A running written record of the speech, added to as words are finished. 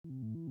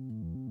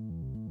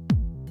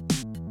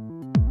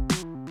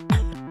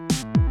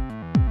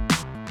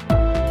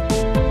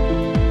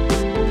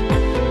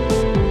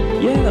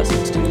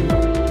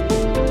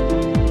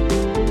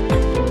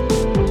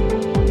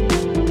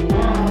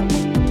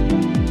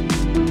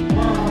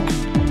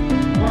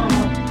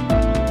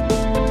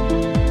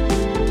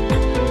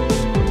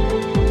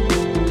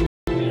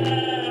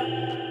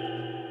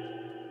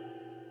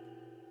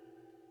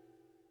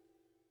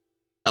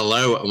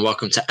Hello and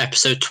welcome to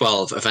episode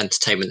 12 of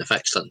Entertainment of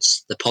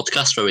Excellence, the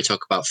podcast where we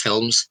talk about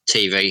films,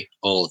 TV,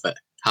 all of it.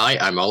 Hi,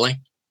 I'm Ollie.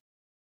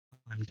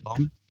 I'm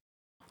Tom.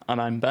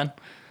 And I'm Ben.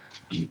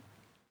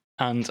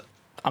 And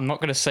I'm not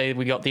going to say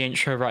we got the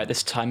intro right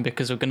this time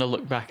because we're going to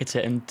look back at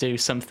it and do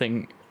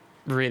something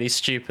really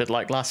stupid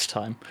like last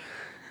time.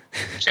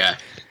 Yeah.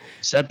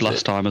 Said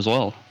last time as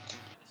well.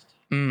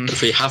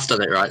 If we have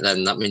done it right,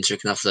 then that means we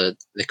can have the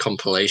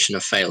compilation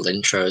of failed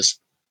intros.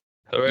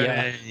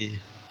 Hooray! Yeah.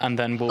 And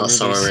then we'll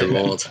That's release our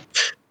reward.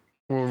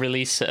 We'll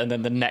release it, and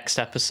then the next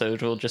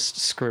episode we'll just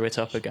screw it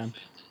up again.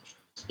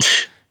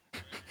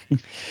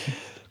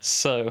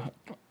 So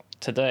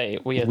today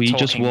we talking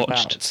just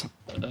watched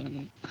about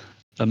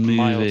a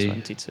Mile movie.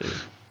 22.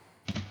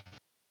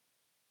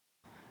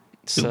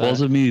 It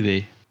was a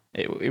movie.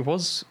 It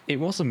was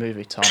a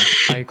movie, Tom.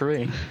 I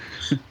agree.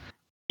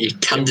 You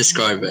can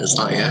describe it as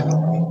that,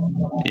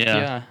 yeah.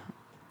 Yeah.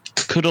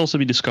 Could also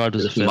be described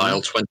as a film.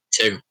 Mile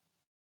 22.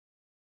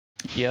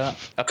 Yeah.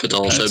 Could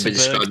also be Peter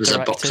described Berg as a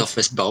box directed.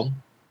 office bomb.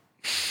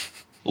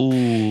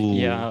 Ooh.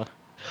 Yeah.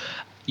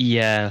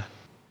 Yeah.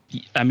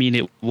 I mean,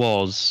 it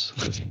was.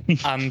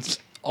 And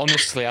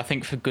honestly, I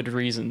think for good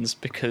reasons,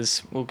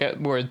 because we'll get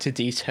more into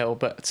detail,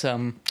 but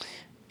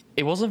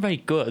it wasn't very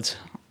good,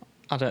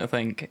 I don't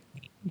think.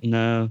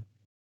 No.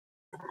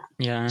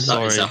 Yeah. That is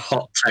Sorry. a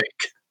hot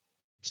take.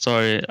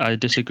 Sorry, I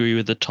disagree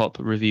with the top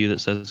review that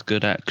says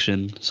good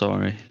action.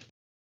 Sorry.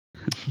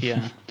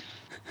 Yeah.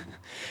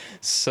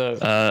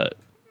 So,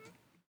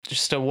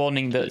 just a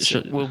warning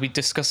that we'll be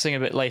discussing a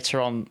bit later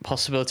on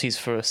possibilities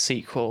for a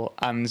sequel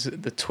and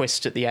the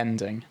twist at the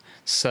ending.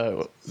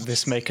 So,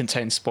 this may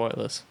contain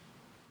spoilers.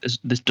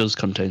 This does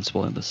contain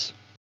spoilers.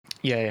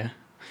 Yeah.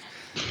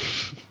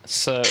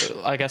 So,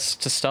 I guess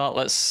to start,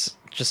 let's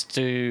just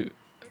do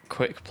a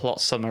quick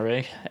plot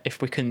summary,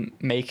 if we can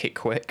make it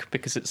quick,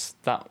 because it's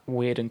that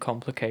weird and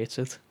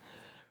complicated.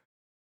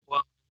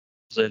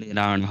 It's only an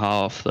hour and a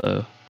half,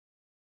 though.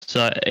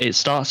 So it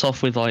starts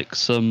off with like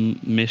some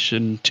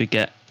mission to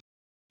get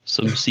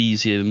some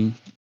cesium,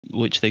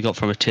 which they got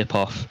from a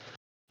tip-off,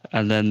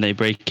 and then they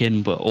break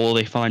in, but all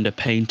they find are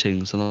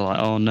paintings, and they're like,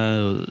 "Oh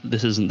no,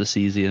 this isn't the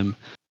cesium,"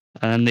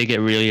 and then they get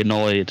really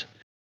annoyed,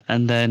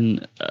 and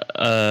then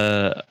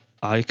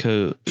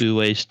Iko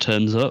Uwais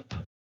turns up.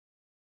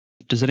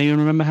 Does anyone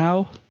remember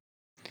how?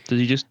 Does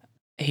he just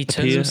He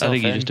turns appear? himself I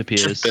think in. he just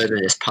appears. Just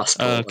burning his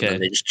passport Okay. and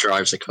then he just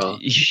drives a car.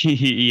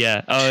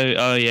 Yeah.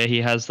 Oh yeah,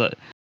 he has that.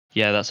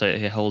 Yeah, that's it.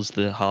 He holds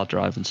the hard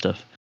drive and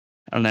stuff.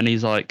 And then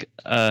he's like,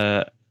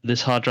 this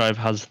hard drive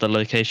has the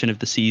location of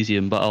the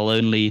cesium, but I'll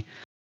only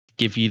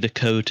give you the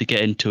code to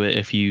get into it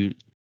if you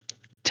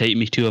take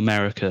me to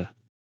America.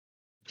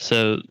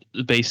 So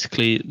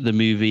basically, the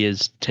movie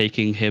is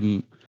taking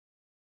him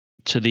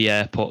to the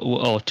airport,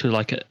 or to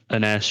like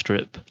an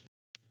airstrip,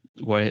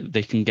 where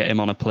they can get him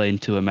on a plane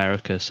to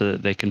America so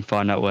that they can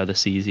find out where the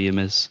cesium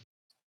is.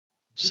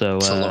 So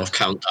It's a lot of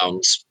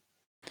countdowns.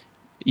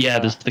 yeah,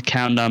 there's the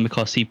countdown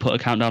because he put a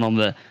countdown on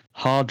the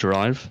hard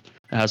drive.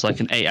 It has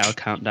like an 8-hour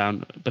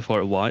countdown before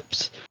it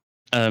wipes.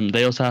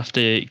 They also have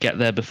to get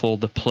there before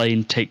the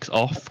plane takes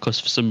off because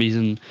for some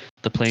reason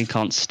the plane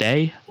can't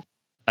stay.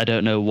 I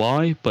don't know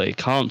why, but it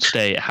can't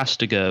stay. It has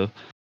to go.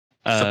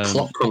 For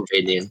plot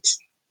convenience.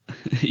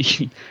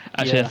 Actually,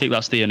 Yeah. I think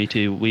that's the only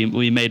two.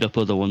 We made up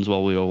other ones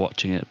while we were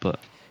watching it, but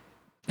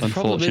The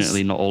problem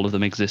unfortunately is- not all of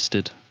them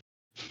existed.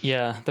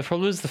 Yeah, the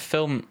problem is the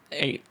film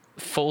it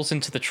falls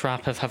into the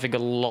trap of having a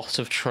lot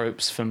of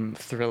tropes from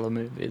thriller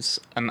movies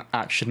and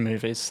action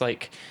movies.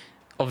 Like,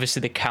 obviously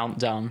the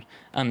countdown,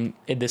 and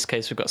in this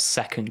case we've got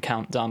second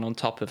countdown on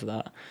top of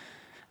that.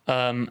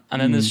 And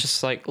then there's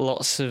just like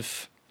lots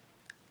of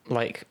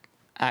like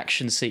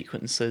action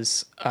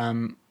sequences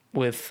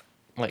with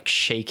like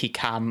shaky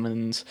cam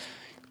and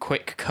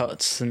quick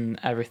cuts and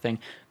everything.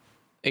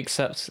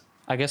 Except,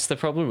 I guess the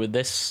problem with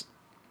this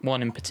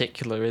one in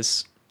particular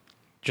is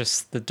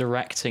just the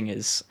directing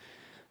is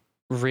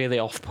really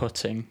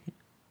off-putting,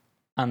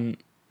 and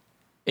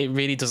it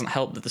really doesn't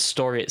help that the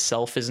story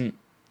itself isn't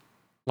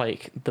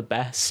like the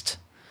best.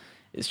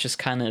 It's just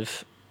kind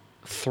of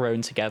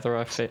thrown together.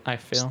 I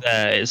feel.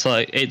 It's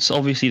like it's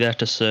obviously there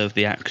to serve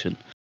the action.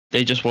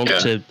 They just want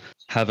to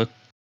have a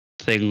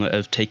thing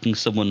of taking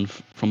someone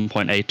from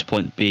point A to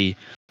point B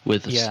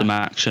with some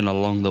action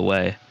along the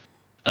way.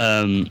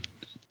 Point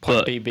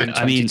but B being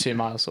I mean, 22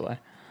 miles away.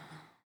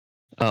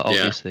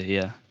 obviously,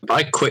 yeah.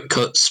 By quick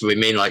cuts, we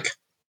mean like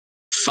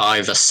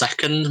 5 a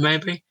second,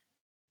 maybe?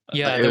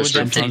 Yeah, It there were was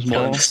definitely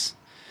ridiculous.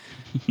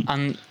 cuts,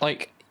 and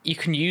like you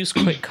can use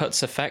quick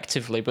cuts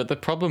effectively, but the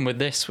problem with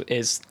this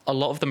is a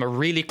lot of them are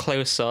really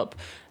close up,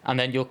 and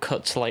then you'll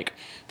cut to like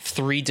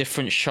 3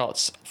 different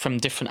shots from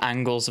different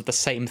angles of the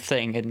same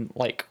thing in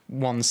like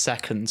 1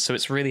 second. So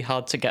it's really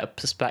hard to get a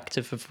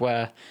perspective of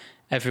where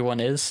everyone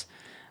is.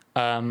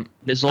 There's and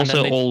then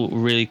also they- all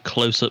really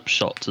close-up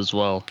shots as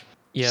well.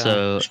 Yeah. It's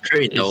So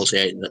pretty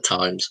nauseating at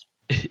times.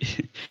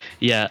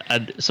 yeah,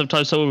 and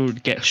sometimes someone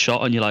would get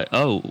shot, and you're like,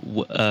 "Oh,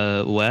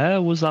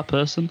 where was that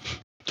person?"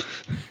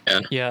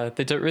 Yeah,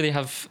 they don't really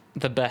have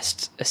the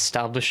best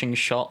establishing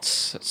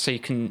shots, so you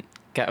can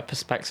get a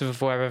perspective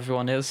of where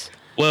everyone is.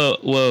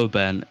 Whoa,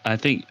 Ben. I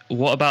think.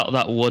 What about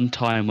that one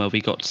time where we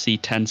got to see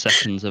 10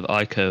 seconds of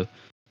Aiko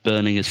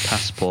burning his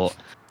passport,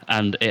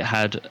 and it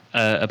had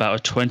about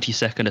a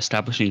 20-second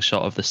establishing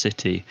shot of the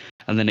city,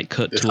 and then it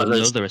cut It's to like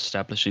those- another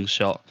establishing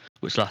shot,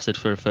 which lasted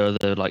for a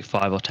further like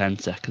 5 or 10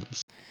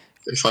 seconds.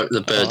 It's like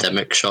the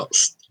Birdemic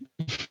shots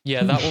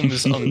Yeah, that one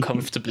was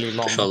uncomfortably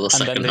long. for the and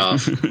second then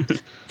half.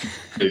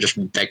 You're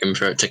just begging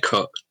for it to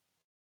cut,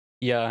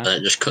 Yeah. and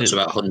it just cuts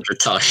about 100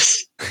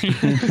 times.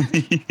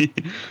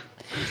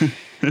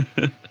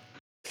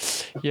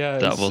 Yeah.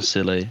 That was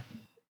silly.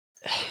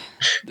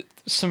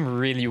 Some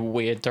really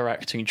weird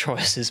directing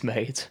choices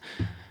made.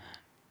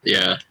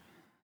 Yeah.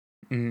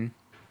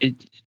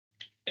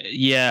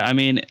 Yeah, I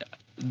mean,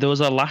 there was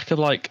a lack of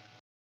like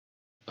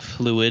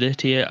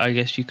fluidity, I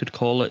guess you could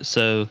call it.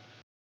 So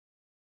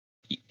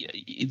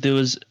there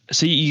was,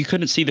 so you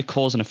couldn't see the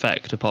cause and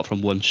effect apart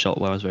from one shot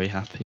where I was very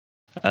happy.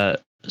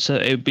 So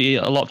it would be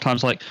a lot of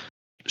times like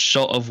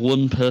shot of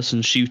one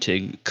person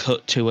shooting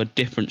cut to a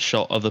different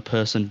shot of a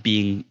person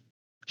being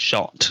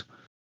shot.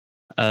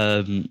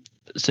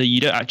 So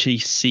you don't actually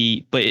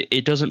see, but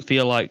it doesn't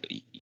feel like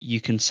you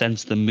can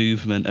sense the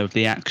movement of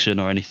the action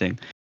or anything.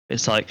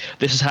 It's like,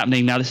 this is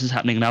happening now, this is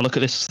happening now, look at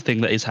this thing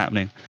that is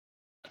happening.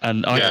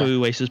 And Iko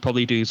Uwais is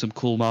probably doing some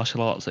cool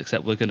martial arts,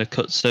 except we're going to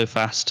cut so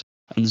fast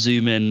and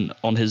zoom in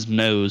on his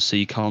nose so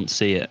you can't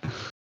see it.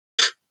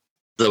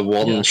 The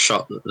one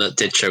shot that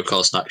did show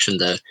cause and action,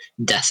 the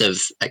death of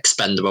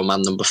Expendable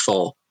Man number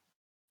 4.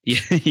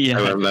 Yeah.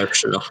 So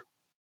emotional.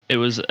 It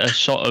was a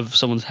shot of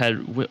someone's head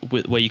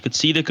where you could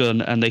see the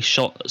gun, and they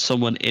shot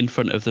someone in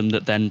front of them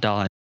that then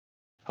died.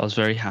 I was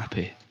very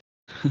happy.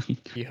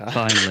 Yeah.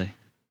 Finally.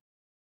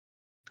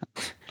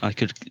 I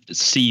could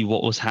see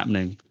what was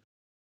happening.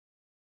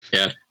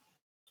 Yeah.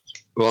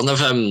 One of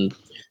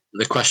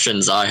the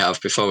questions I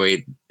have before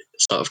we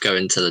sort of go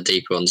into the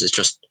deeper ones is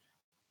just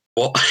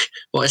what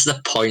is the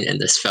point in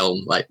this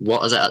film? Like,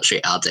 what has it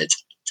actually added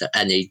to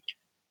any?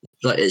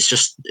 Like, it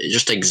just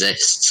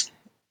exists.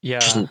 Yeah.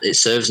 It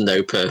serves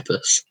no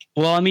purpose.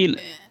 Well, I mean,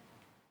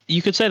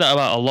 you could say that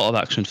about a lot of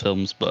action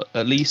films, but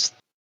at least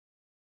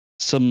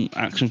some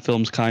action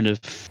films kind of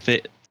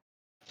fit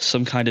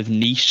some kind of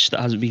niche that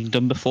hasn't been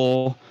done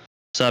before.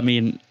 So, I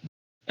mean,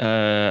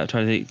 I'm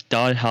trying to think,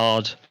 Die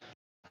Hard,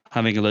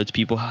 having loads of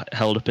people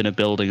held up in a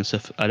building and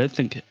stuff, I don't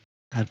think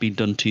had been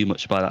done too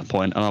much by that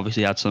point, and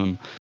obviously had some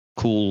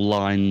cool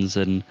lines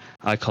and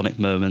iconic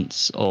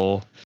moments.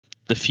 Or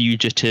The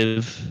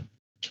Fugitive,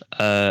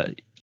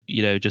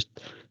 just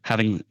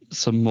having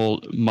some more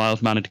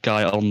mild-mannered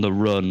guy on the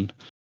run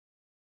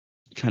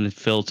kind of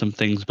filled some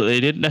things, but they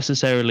didn't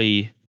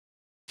necessarily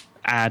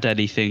add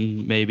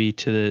anything maybe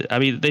to the... I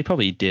mean, they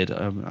probably did.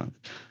 I'm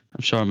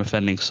sure I'm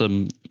offending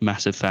some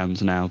massive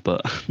fans now,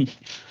 but...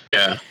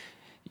 Yeah.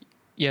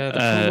 Yeah, the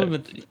problem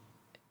with...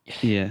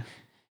 Yeah.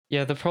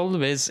 Yeah, the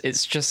problem is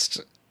it's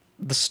just...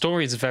 The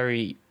story is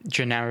very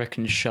generic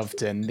and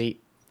shoved in. The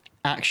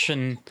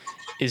action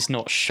is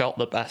not shot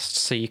the best,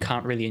 so you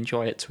can't really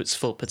enjoy it to its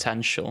full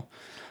potential.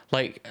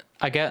 Like,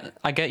 I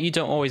get you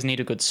don't always need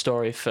a good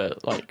story for,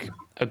 like,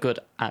 a good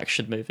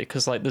action movie,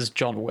 because, like, there's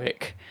John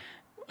Wick.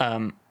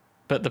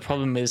 But the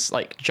problem is,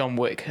 like, John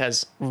Wick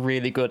has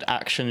really good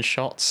action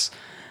shots,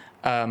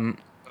 and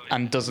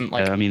doesn't,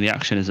 like... I mean, the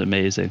action is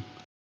amazing.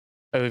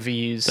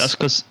 Overuse... That's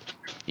because...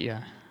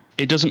 Yeah.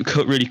 It doesn't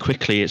cut really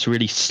quickly. It's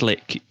really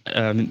slick.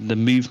 The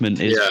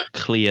movement is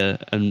clear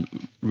and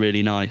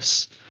really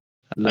nice.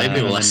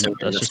 Maybe less so in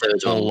that's the just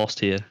third all one. lost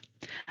here.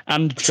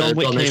 And The John third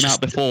Wick one is came just-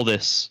 out before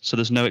this, so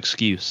there's no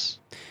excuse.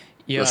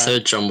 Yeah. The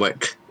third John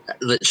Wick,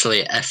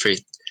 literally every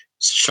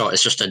shot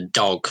is just a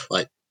dog,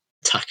 like,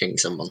 attacking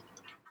someone.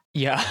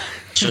 Yeah.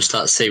 Just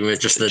that scene with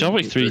just the John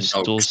Wick 3 the is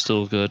dogs.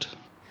 still good.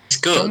 It's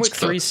good. John Wick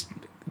but- 3's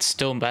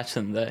still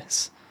better than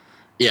this.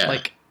 Yeah.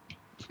 Like,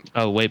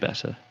 Oh, way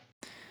better.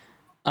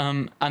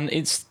 and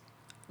it's,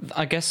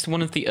 I guess,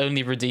 one of the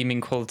only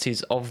redeeming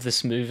qualities of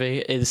this movie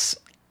is,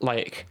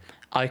 like,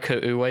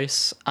 Iko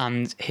Uwais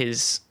and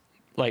his,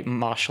 like,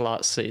 martial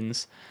arts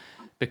scenes,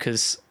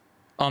 because,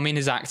 I mean,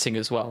 his acting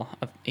as well.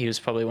 He was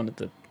probably one of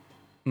the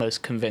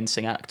most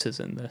convincing actors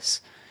in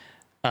this.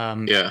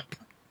 Yeah.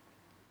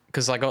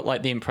 Because I got,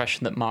 like, the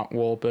impression that Mark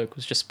Wahlberg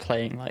was just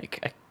playing, like,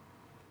 a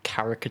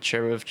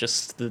caricature of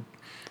just the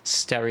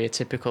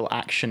stereotypical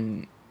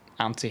action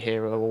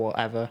anti-hero or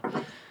whatever.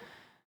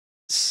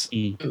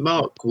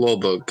 Mark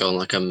Wahlberg gone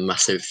like a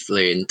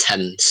massively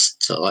intense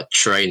sort of like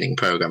training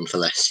program for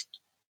this.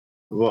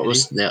 What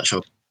was the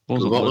actual?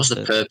 What was the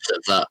purpose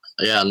of that?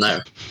 Yeah, no,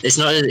 it's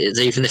not. It's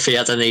even if he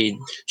had any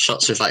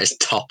shots with like his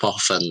top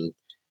off and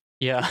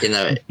Yeah. you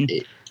know,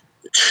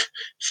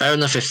 fair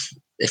enough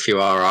if you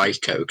are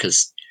Aiko,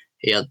 because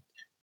he had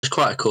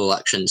quite a cool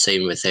action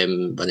scene with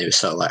him when he was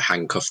sort of like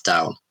handcuffed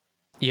down.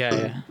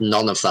 Yeah.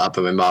 None of that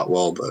happened with Mark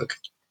Wahlberg.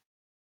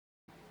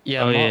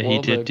 Yeah. Oh, Mark yeah, he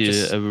did Wahlberg do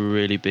just- a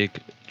really big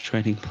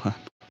training plan.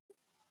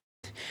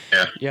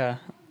 Yeah,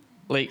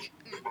 like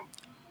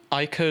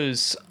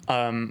Aiko's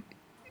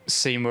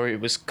scene where he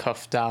was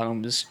cuffed down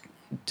and was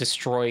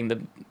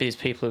destroying these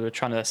people who were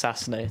trying to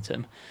assassinate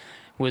him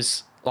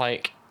was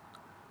like,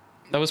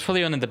 that was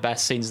probably one of the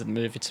best scenes of the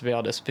movie, to be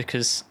honest,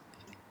 because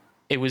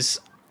it was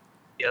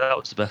that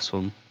was the best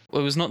one. it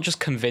was not just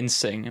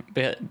convincing,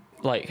 but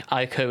like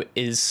Aiko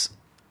is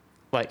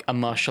like a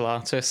martial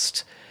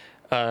artist.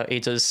 He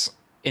does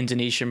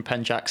Indonesian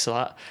pencak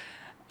silat.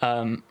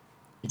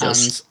 He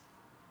does.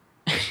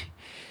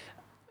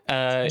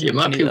 And You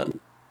might be,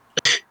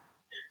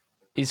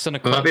 he's done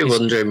a you might be he's-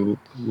 wondering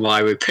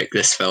why we picked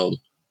this film.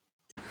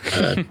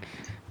 And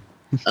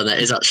it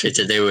is actually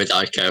to do with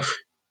Aiko.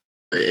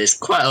 It's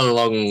quite a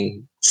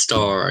long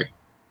story.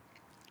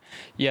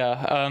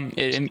 Yeah,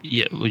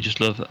 Yeah, we just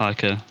love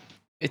Aiko.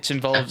 it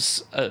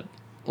involves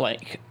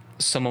like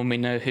someone we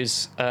know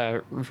who's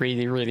a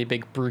really, really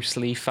big Bruce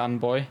Lee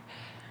fanboy.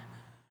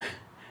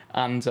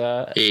 And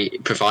He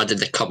provided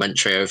the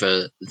commentary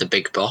over The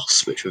Big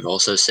Boss, which we've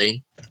also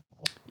seen.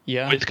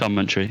 yeah. With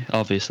commentary,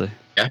 obviously.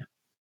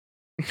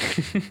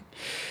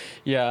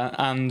 Yeah,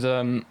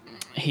 and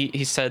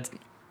he said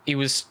he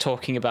was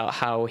talking about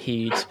how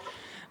he'd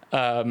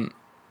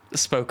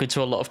spoken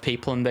to a lot of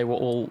people and they were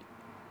all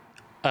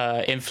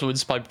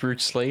influenced by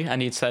Bruce Lee,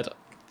 and he'd said,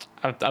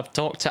 I've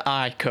talked to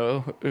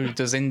Aiko, who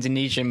does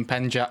Indonesian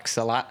pencak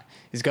silat.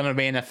 He's going to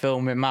be in a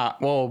film with Mark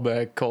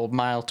Wahlberg called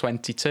Mile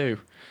 22.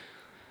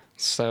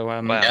 So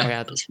Wow. we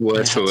had, That's we word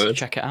had for to word.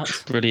 check it out.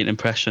 Brilliant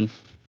impression.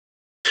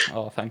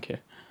 Oh, thank you.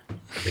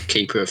 The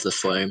keeper of the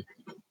flame.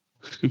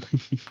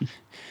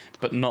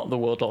 But not the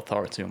world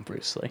authority on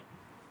Bruce Lee.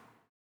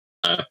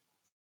 No.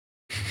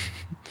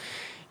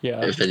 Yeah.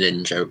 Bit of an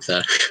in joke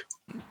there.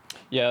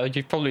 Yeah,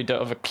 you probably don't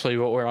have a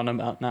clue what we're on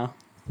about now.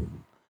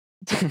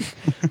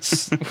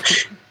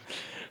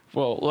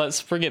 Well,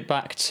 let's bring it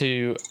back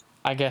to,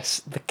 I guess,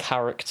 the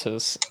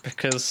characters,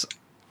 because,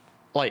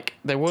 like,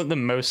 they weren't the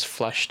most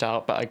fleshed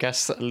out, but I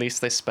guess at least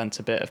they spent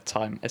a bit of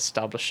time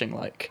establishing,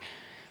 like,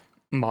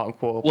 Mark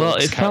Wahlberg's Well,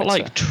 it felt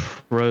character. like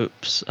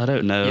tropes. I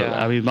don't know.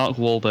 Yeah. I mean, Mark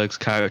Wahlberg's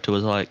character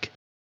was like,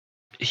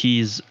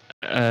 he's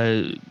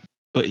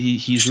but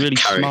he's really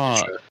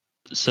smart. Caricature.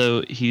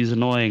 So he's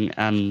annoying,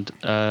 and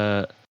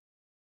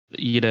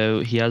you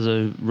know, he has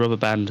a rubber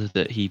band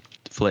that he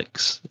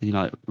flicks. And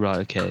you're like, right,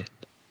 okay.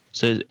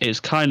 So it's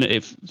kind of,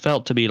 it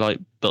felt to be like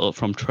built up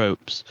from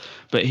tropes,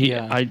 but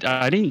Yeah. I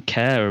didn't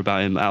care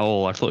about him at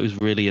all. I thought he was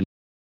really. I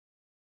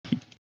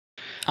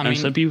And mean,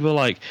 some people were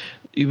like,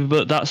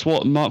 but that's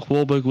what Mark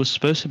Wahlberg was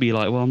supposed to be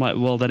like. Well, I'm like,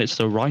 well, then it's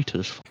the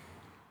writers.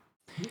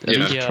 At Yeah.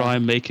 least Yeah. try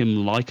and make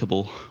him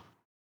likable.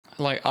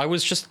 like, I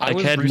was I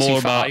rooting cared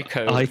more for about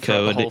Aiko Aiko throughout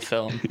the and whole it-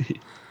 film.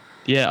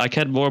 Yeah, I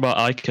cared more about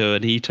Aiko,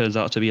 and he turns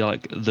out to be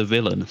like the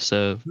villain.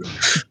 So,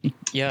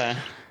 Yeah.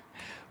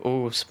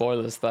 Oh,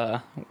 spoilers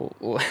there.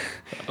 Ooh.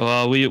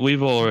 well,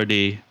 we've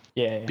already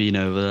Yeah. been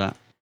over that.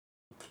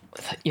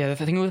 Yeah, the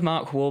thing with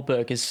Mark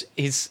Wahlberg is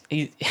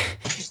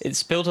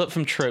it's built up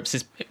from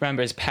tropes.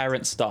 Remember, his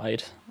parents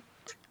died.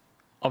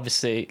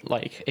 Obviously,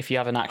 like, if you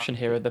have an action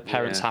hero, the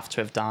parents Yeah. have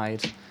to have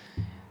died.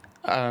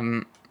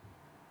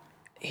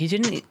 He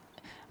didn't.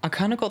 I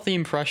kind of got the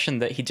impression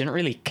that he didn't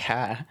really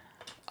care.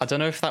 I don't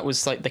know if that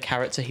was like the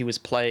character he was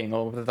playing,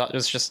 or whether that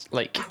was just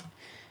like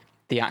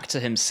the actor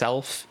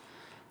himself.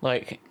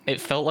 Like,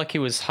 it felt like he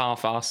was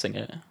half-arsing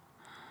it.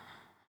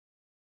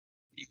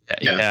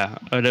 Yeah. Yeah,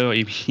 I know what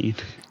you mean.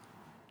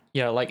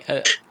 Yeah, like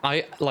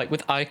I like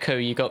with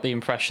Aiko, you got the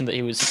impression that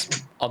he was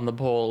on the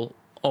ball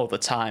all the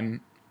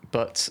time,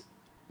 but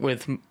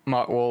with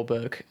Mark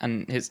Wahlberg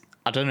and his,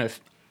 I don't know if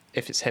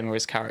it's him or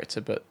his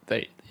character, but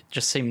they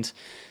just seemed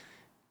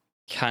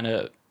kind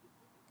of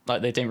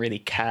like they didn't really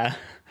care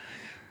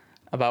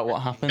about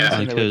what happened. Yeah.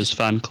 and they were Aiko's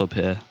fan club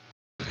here.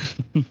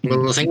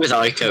 Well, the thing with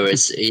Aiko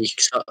is he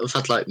sort of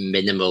had like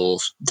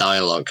minimal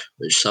dialogue,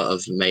 which sort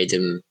of made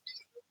him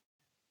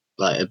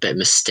like a bit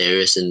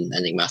mysterious and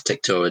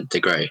enigmatic to a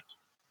degree.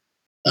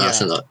 And I Yeah.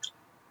 think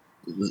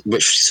that,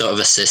 which sort of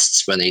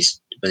assists when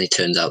he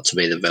turns out to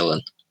be the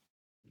villain.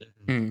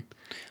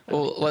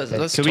 Well, let's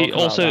Can talk we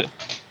about also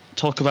that.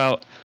 talk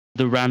about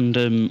the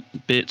random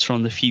bits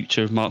from the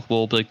future of Mark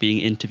Wahlberg being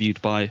interviewed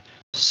by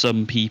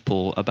some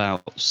people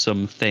about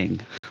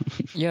something?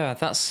 Yeah,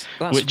 that's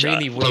Which,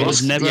 really well, weird. it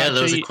was never there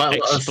was actually quite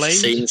a lot of explained.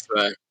 scenes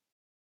where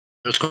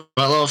there's quite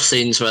a lot of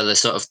scenes where they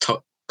sort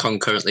of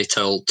concurrently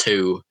told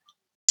two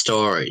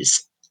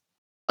stories,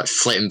 like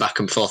flitting back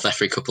and forth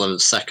every couple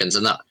of seconds,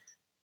 and that.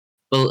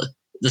 Well,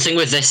 the thing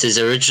with this is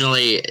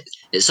originally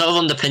it sort of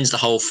underpins the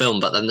whole film,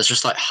 but then there's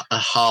just like a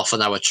half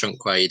an hour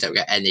chunk where you don't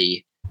get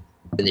any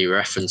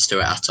reference to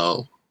it at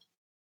all.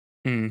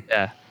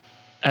 Yeah,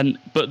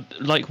 but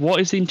like, what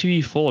is the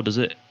interview for? Does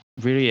it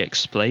really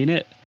explain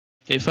it?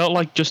 It felt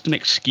like just an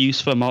excuse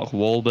for Mark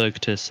Wahlberg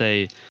to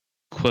say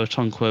 "quote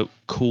unquote"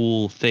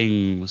 cool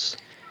things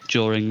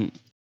during,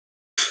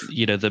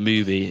 you know, the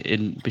movie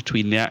in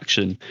between the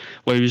action,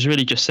 where he was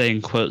really just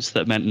saying quotes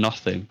that meant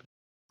nothing.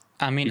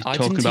 I mean, He's I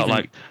talking didn't about even.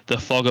 like the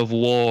fog of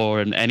war,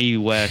 and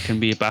anywhere can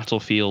be a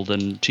battlefield,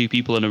 and two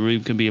people in a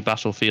room can be a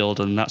battlefield,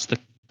 and that's the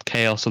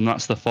chaos, and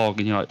that's the fog,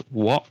 and you're like,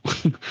 what?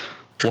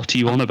 What are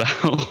you on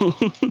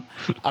about?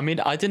 I mean,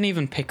 I didn't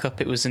even pick up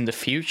it was in the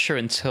future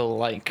until,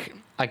 like,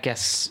 I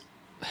guess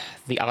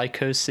the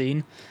Ico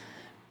scene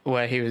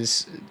where he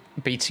was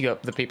beating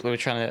up the people who were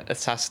trying to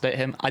assassinate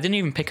him. I didn't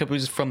even pick up it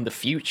was from the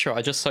future.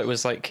 I just thought it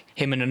was like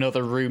him in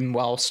another room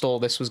whilst all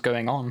this was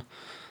going on.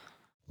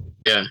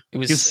 Yeah. It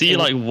was. You can see it-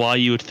 like why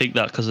you would think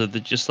that because of the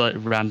just like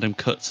random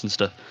cuts and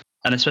stuff,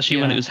 and especially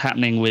when Yeah. it was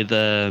happening with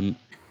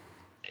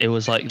it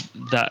was like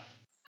that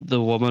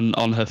the woman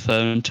on her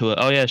phone to her.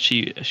 Oh yeah,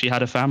 she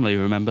had a family.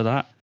 Remember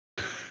that?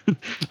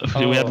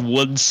 We had Oh.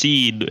 one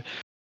scene,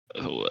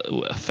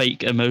 a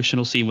fake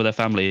emotional scene with her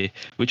family,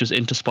 which was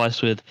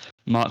interspiced with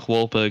Mark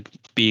Wahlberg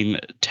being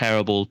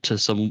terrible to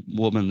some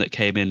woman that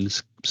came in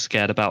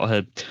scared about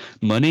her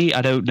money.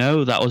 I don't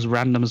know. That was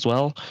random as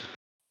well.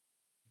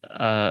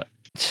 I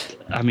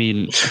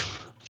mean,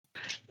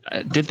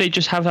 did they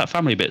just have that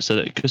family bit so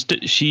that because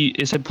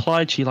it's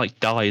implied she like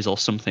dies or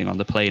something on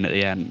the plane at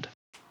the end?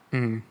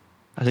 Hmm.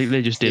 I think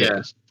they just did Yeah.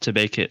 it to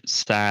make it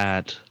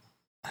sad.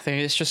 I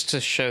think it's just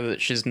to show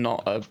that she's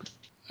not a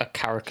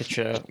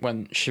caricature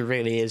when she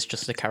really is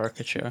just a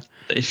caricature.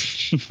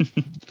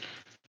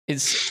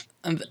 It's.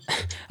 And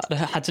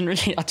I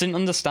didn't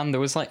understand.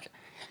 There was like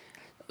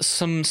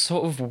some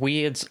sort of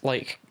weird,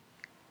 like,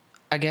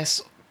 I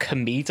guess,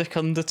 comedic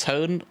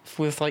undertone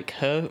with like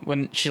her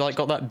when she like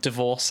got that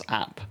divorce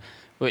app,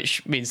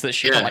 which means that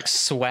she Yeah. can't like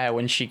swear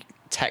when she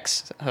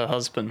texts her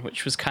husband,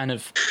 which was kind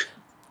of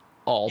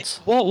odd.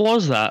 What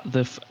was that?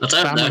 The I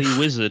don't family know.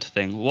 wizard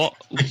thing? What?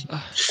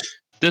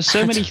 There's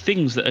so many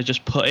things that are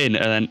just put in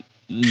and then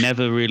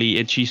never really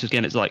introduced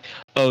again. It's like,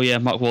 oh yeah,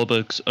 Mark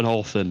Wahlberg's an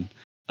orphan.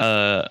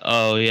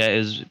 Oh yeah,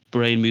 his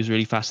brain moves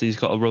really fast and he's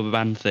got a rubber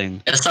band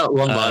thing. It's that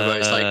one line where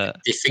it's like, Uh, do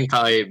you think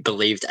I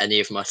believed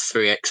any of my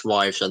 3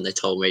 ex-wives when they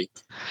told me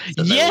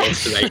that they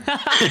Yes!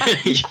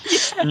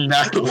 loved me?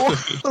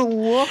 No.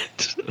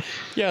 What?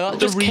 Yeah, that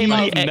The just came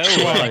out of really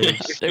nowhere.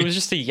 ex-wives. It was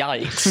just a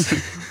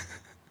yikes.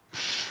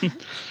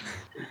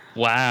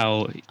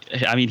 Wow.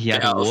 I mean, he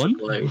had Out of the one.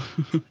 blue.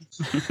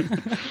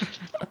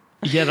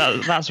 Yeah,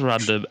 that's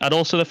random. And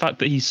also the fact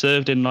that he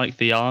served in like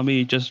the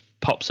army just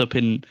pops up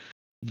in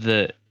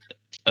the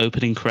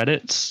opening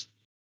credits,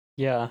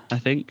 Yeah, I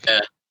think.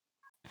 Yeah.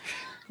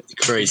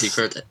 Crazy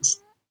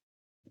credits.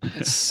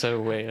 it's so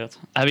weird.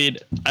 I mean,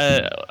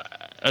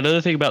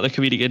 another thing about the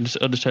comedic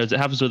undertones, it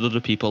happens with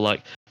other people,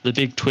 like the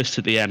big twist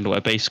at the end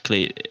where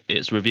basically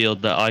it's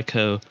revealed that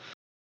Aiko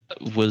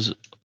was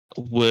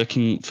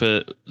working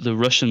for the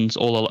Russians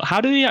all along.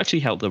 How did he actually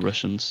help the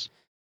Russians?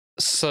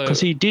 So Because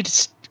he did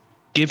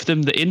give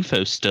them the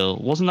info still.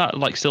 Wasn't that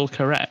like still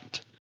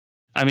correct?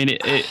 I mean,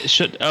 it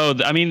should. Oh,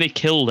 I mean, they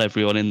killed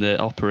everyone in the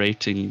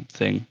operating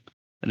thing,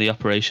 in the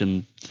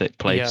operation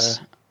place.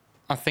 yeah,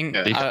 I think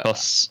Yeah.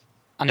 Because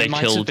and they it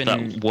might have killed been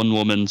that one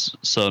woman's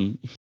son.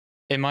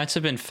 it might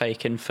have been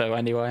fake info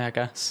anyway. I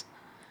guess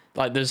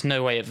like there's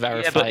no way of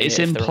verifying. Yeah, but it's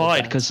it if they're all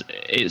implied dead. because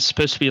it's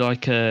supposed to be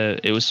like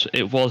it was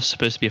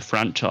supposed to be a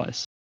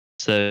franchise.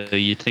 So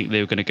you'd think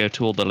they were going to go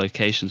to all the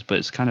locations, but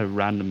it's kind of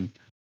random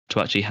to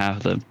actually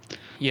have them.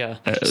 Yeah,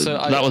 so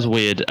That was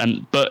weird,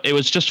 but it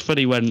was just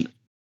funny when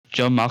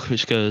John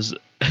Malkovich goes.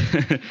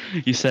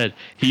 You said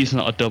he's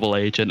not a double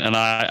agent, and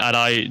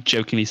I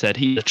jokingly said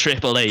he's a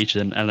triple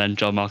agent, and then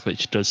John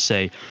Malkovich does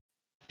say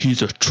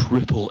he's a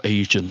triple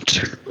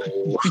agent.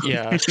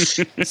 yeah.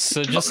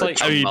 So just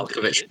like I mean,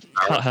 Malkovich.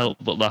 can't help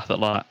but laugh at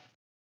that.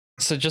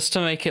 So just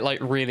to make it like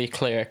really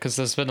clear, because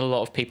there's been a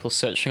lot of people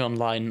searching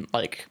online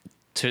like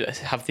to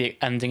have the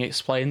ending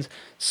explained.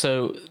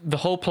 So the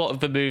whole plot of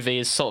the movie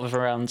is sort of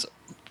around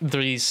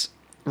these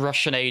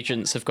Russian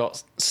agents have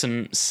got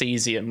some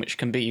cesium which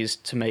can be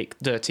used to make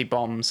dirty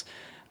bombs,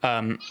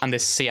 and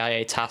this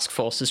CIA task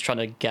force is trying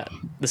to get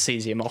the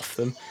cesium off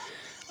them.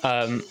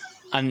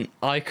 And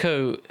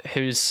Aiko,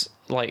 who's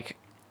like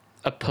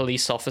a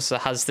police officer,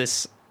 has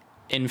this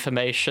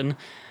information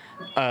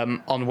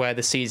on where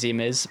the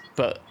cesium is,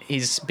 but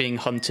he's being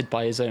hunted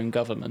by his own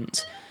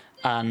government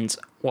and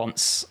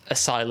wants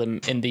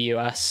asylum in the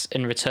US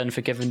in return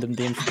for giving them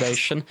the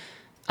information.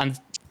 And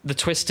the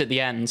twist at the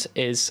end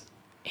is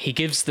he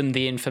gives them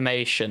the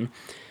information,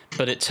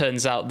 but it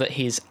turns out that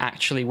he's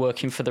actually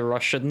working for the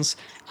Russians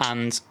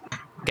and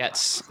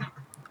gets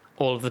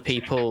all of the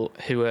people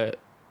who are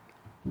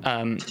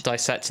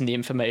dissecting the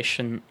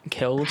information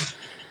killed.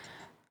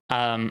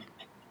 And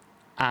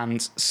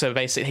so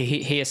basically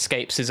he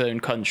escapes his own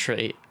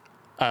country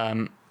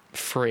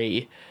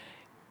free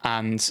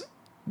and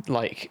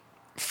like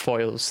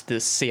foils the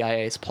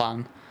CIA's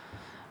plan,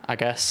 I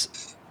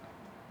guess,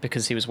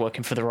 because he was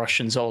working for the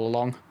Russians all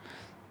along.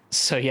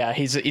 So yeah,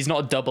 he's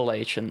not a double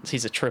agent,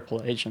 he's a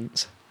triple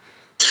agent.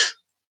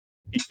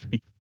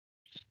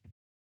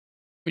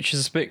 Which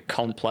is a bit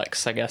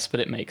complex, I guess, but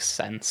it makes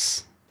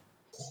sense.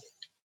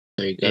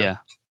 There you go. Yeah,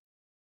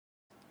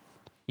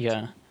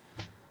 Yeah.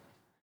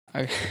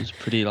 it's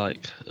pretty like,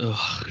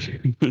 ugh,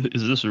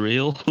 is this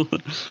real?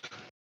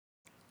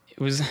 It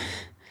was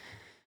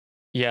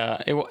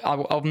yeah,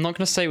 I'm not going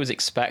to say it was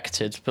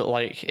expected, but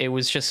like it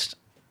was just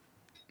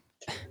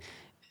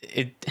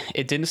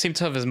it didn't seem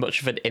to have as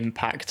much of an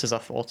impact as I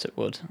thought it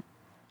would.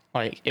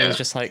 Like it was Yeah.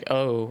 just like,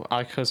 oh,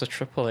 Aiko's a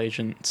triple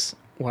agent.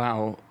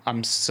 Wow,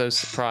 I'm so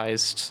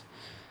surprised.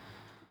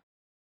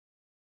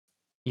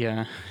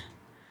 Yeah.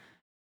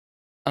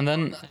 And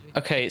then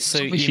okay, so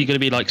It's obviously going to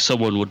be like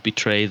someone would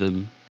betray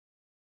them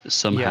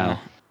somehow.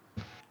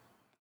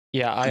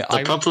 yeah,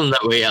 The problem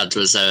that we had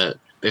was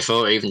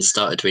before it even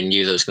started, we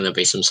knew there was going to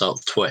be some sort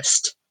of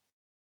twist.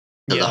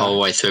 So the whole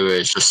way through, it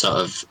was just sort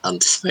of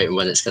anticipating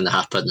when it's going to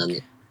happen,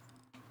 and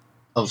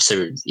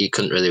obviously you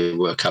couldn't really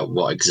work out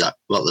what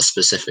the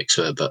specifics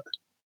were. But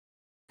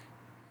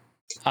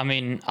I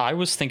mean, I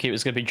was thinking it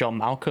was going to be John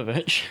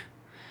Malkovich.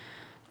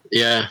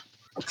 yeah,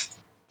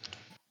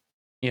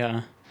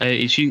 Yeah.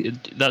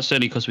 That's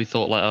only because we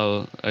thought like,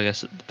 oh, I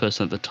guess the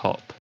person at the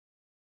top.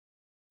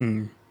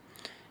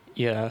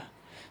 Yeah.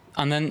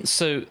 And then,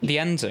 so the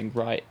ending,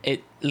 right?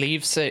 It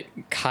leaves it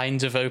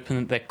kind of open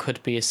that there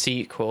could be a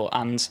sequel,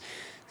 and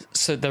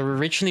so there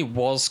originally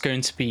was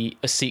going to be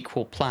a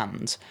sequel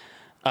planned,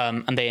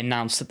 and they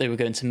announced that they were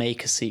going to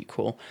make a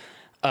sequel.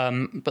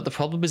 But the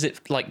problem is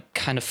it like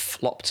kind of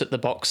flopped at the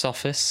box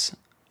office.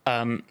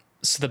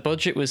 So the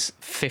budget was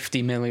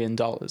 $50 million,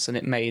 and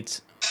it made,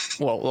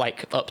 well,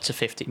 like up to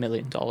 $50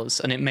 million,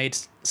 and it made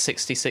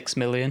 66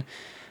 million.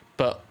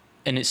 But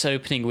in its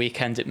opening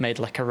weekend, it made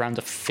like around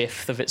a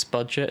fifth of its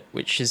budget,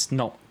 which is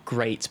not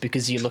great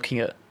because you're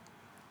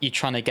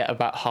trying to get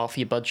about half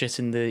your budget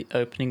in the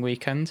opening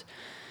weekend.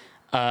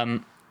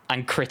 And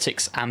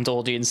critics and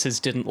audiences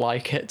didn't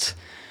like it.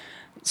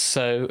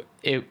 So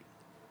it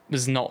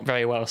was not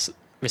very well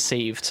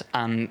received,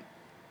 and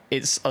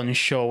it's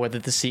unsure whether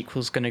the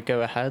sequel's going to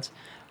go ahead.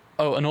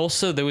 Oh, and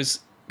also there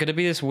was going to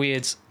be this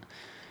weird,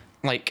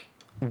 like,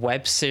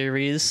 web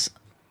series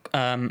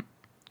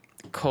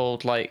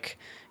called, like,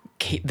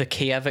 the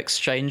Kiev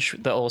Exchange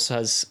that also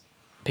has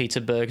Peter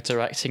Berg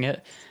directing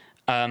it,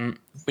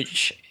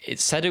 which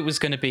it said it was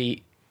going to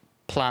be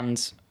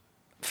planned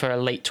for a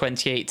late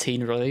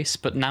 2018 release,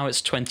 but now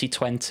it's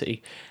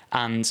 2020,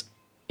 and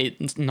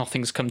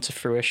nothing's come to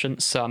fruition,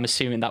 so I'm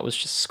assuming that was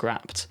just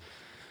scrapped.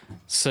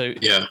 So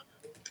yeah.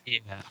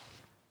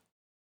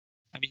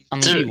 I mean, I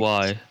see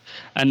why,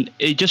 and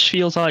it just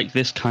feels like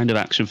this kind of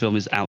action film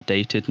is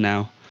outdated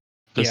now.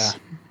 Yeah.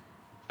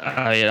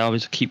 I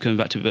always keep coming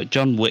back to it, but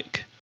John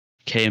Wick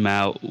came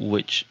out,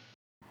 which,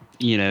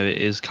 you know,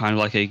 is kind of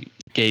like a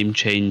game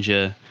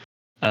changer.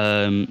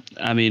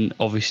 I mean,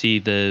 obviously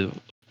the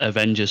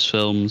Avengers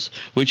films,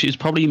 which is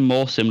probably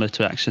more similar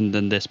to action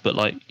than this, but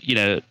like, you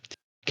know,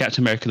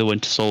 Captain America: The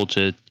Winter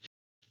Soldier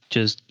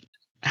just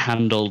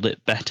handled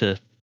it better,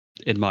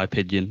 in my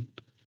opinion.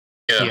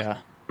 Yeah.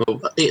 Well,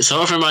 it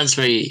sort of reminds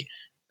me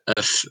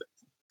of.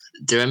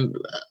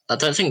 I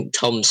don't think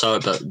Tom saw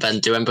it, but Ben,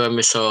 do you remember when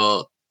we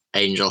saw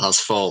Angel Has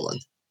Fallen?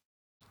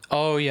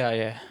 Oh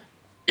yeah.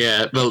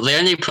 Yeah. Well, the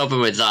only problem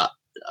with that,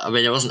 I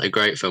mean, it wasn't a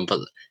great film, but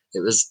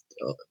it was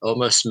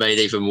almost made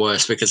even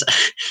worse because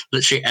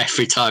literally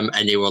every time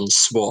anyone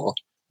swore,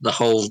 the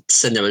whole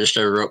cinema just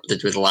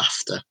erupted with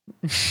laughter.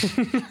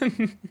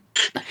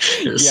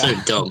 It was so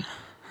dumb.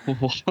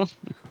 What?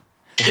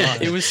 Yeah.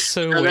 It was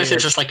so I don't know if weird.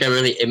 it's just like a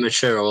really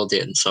immature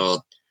audience or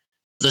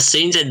the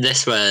scenes in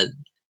this where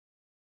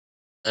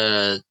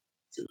I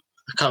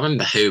can't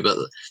remember who, but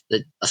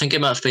I think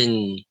it might have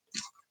been,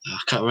 I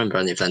can't remember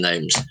any of their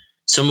names.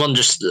 Someone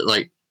just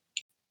like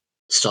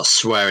starts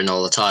swearing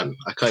all the time.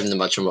 I can't even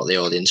imagine what the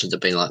audience would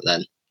have been like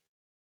then.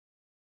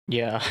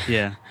 Yeah.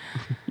 Yeah.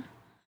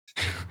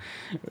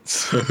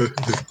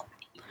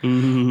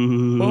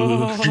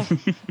 Oh.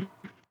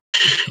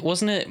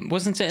 Wasn't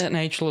it an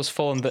Angel Has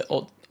Fallen that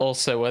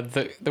also where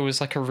there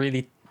was like a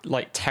really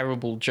like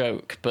terrible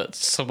joke, but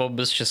someone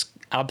was just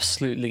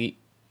absolutely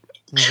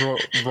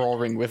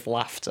roaring with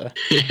laughter.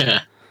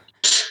 Yeah.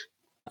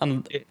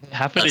 And It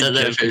happened in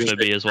Joker for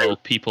me as well.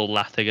 People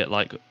laughing at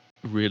like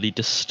really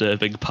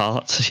disturbing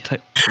parts.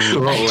 Like,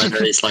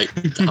 Whether it's like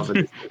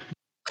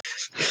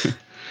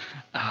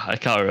I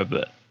can't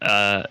remember. do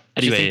you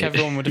Anyway, think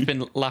everyone would have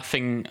been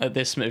laughing at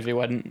this movie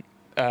when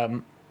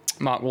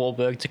Mark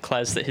Wahlberg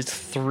declares that his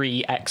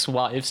 3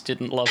 ex-wives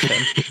didn't love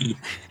him?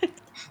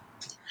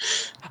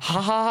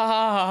 Ha ha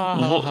ha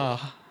ha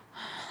ha.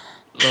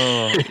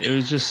 Oh, it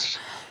was just.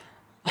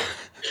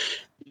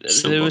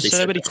 There were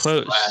so many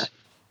quotes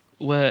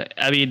where,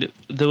 I mean,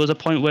 there was a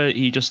point where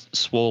he just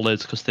swallowed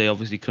because they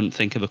obviously couldn't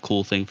think of a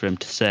cool thing for him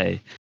to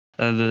say.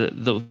 And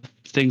the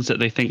things that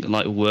they think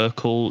like were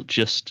cool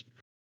just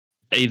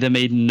either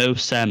made no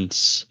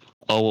sense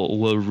or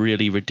were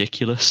really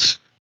ridiculous.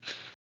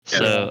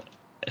 So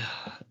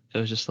it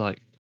was just like,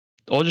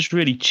 or just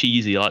really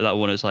cheesy, like that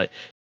one. It's like,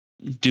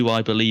 do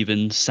I believe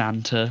in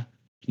Santa?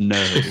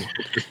 No.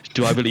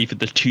 Do I believe in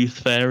the Tooth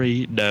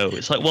Fairy? No.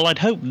 It's like, well, I'd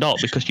hope not,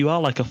 because you are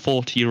like a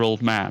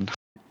 40-year-old man.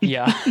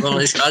 Yeah. Well,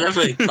 it's kind of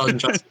a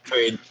contrast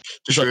between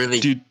just Like,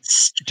 really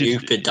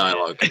stupid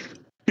dialogue.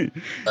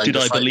 Did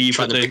I believe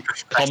that the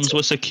comms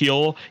were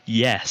secure?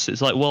 Yes.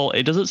 It's like, well,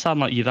 it doesn't sound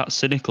like you're that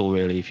cynical,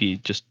 really, if you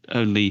just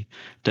only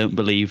don't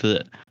believe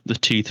that the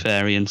Tooth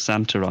Fairy and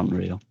Santa aren't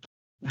real.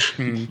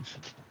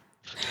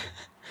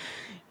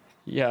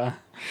 Yeah.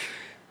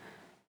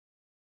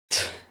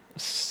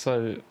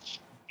 So,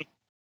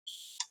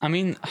 I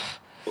mean,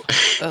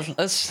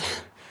 let's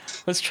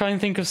try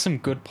and think of some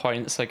good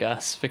points, I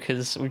guess,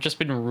 because we've just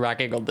been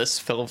ragging on this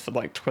film for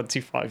like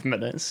 25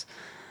 minutes.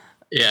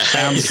 Yeah,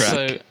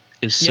 Soundtrack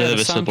is Yeah,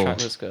 the serviceable.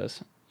 soundtrack was good.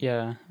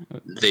 Yeah.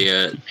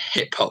 the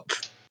hip hop.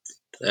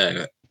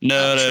 No,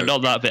 outro.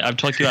 not that bit. I'm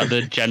talking about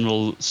the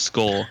general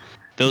score.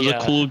 There was Yeah.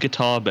 a cool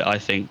guitar bit, I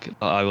think,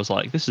 that I was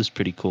like, this is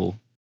pretty cool.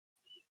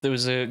 There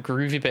was a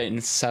groovy bit in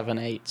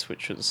 7/8,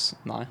 which was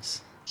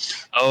nice.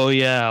 Oh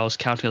yeah, I was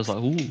counting. I was like,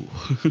 ooh,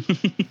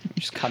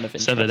 Which is kind of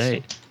interesting.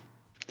 7/8.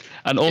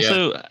 And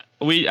also,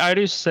 I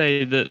do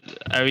say that.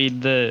 I mean,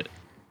 the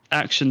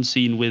action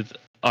scene with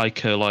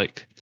Aiko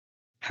like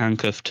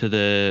handcuffed to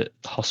the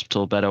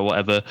hospital bed or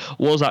whatever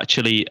was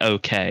actually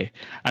okay.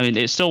 I mean,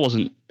 it still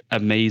wasn't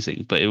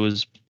amazing, but it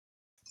was,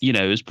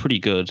 it was pretty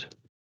good.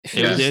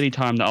 It was the only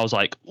time that I was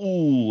like,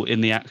 ooh,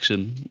 in the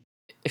action,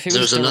 If it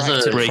There was was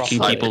another directed breaking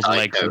properly, people's Aiko.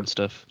 legs and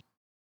stuff.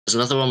 There's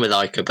another one with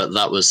Ica, but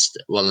that was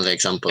one of the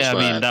examples Yeah, I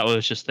where mean, that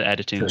was just the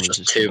editing it was was just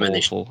just too many-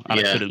 awful, and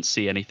I yeah. couldn't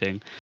see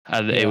anything.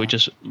 And Yeah. it would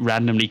just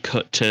randomly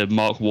cut to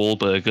Mark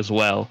Wahlberg as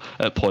well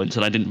at points,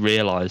 and I didn't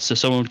realize. So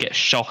someone would get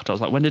shot. I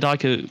was like, when did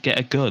Ico get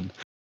a gun?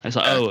 And it's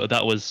like, oh,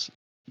 that was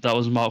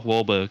Mark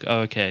Wahlberg. Oh,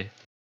 okay.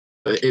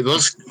 it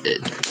was.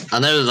 I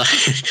know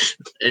that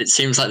it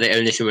seems like the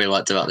only thing we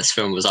liked about this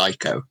film was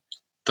Ico,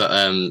 but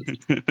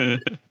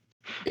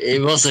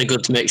it was a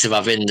good mix of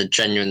having the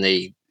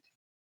genuinely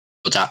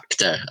good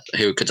actor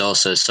who could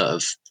also sort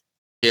of.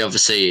 He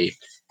obviously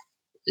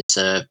is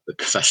a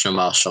professional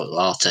martial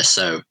artist,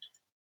 so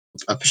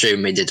I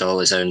presume he did all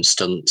his own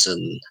stunts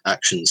and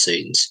action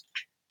scenes.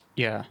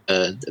 yeah.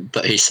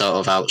 But he sort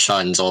of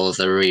outshines all of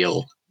the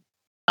real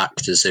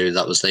actors who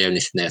that was the only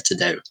thing they had to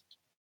do.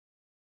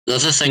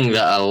 Another thing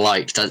that I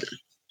liked, I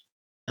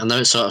know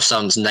it sort of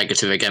sounds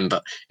negative again,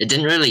 but it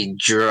didn't really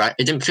drag.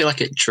 It didn't feel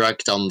like it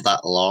dragged on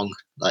that long.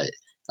 Like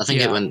I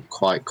think it Yeah. went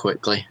quite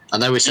quickly. I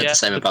know we said Yeah, the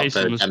same the about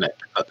pacing was- Birdemic,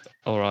 but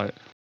All right.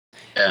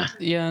 yeah,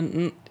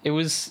 Yeah, it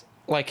was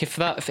like if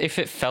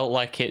it felt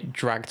like it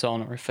dragged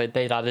on, or if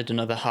they'd added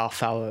another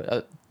half hour,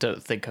 I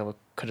don't think I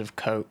could have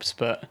coped.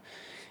 But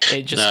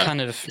it just No,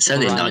 kind of it's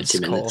only ran 90 its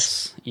minutes.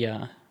 course.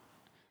 Yeah,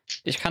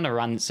 it kind of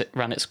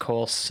ran its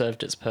course,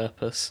 served its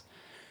purpose.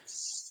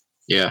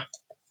 yeah.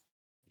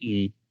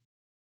 Mm.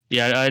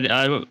 Yeah,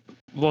 I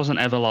wasn't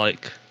ever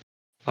like,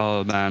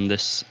 oh man,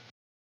 this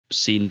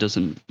scene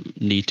doesn't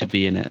need to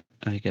be in it,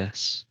 I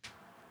guess.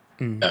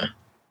 Mm. Yeah.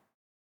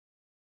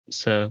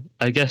 So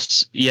I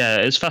guess, yeah,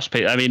 it's fast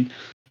paced. I mean,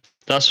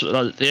 that's the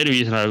only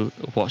reason I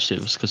watched it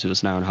was because it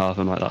was an hour and a half.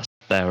 I'm like, that's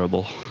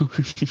bearable.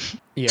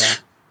 Yeah,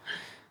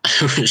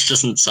 Which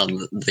doesn't sound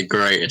the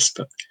greatest,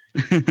 but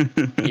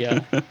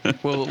yeah.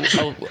 Well,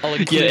 I'll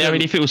include. Yeah, I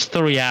mean, if it was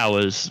 3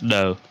 hours,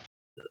 no.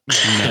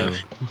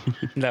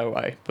 No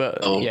way, but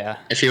Oh. yeah.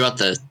 if you had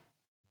the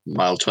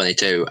Mile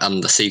 22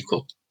 and the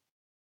sequel,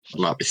 it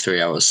might be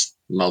 3 hours.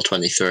 Mile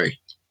 23.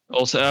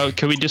 Also,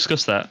 can we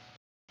discuss that?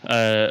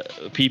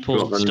 People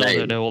What the still name?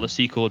 don't know what the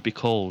sequel would be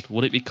called.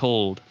 Would it be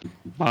called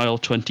Mile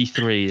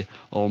 23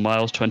 or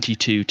Miles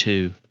 22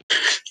 2?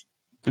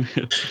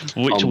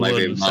 Which Or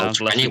maybe one Mile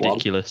sounds less 21.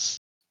 ridiculous?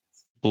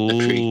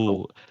 prequel.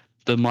 Ooh,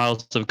 the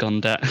miles have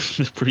gone down.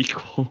 The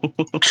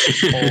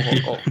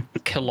prequel. Or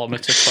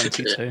Kilometer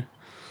 22.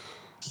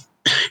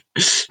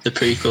 The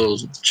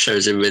prequel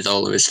shows him with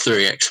all of his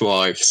 3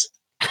 ex-wives.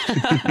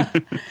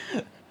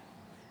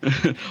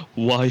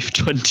 Wife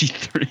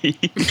 23.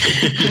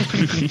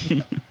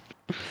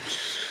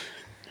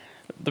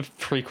 The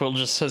prequel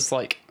just says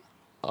like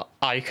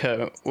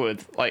Aiko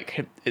with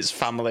like his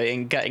family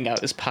and getting out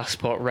his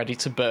passport ready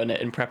to burn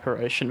it in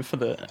preparation for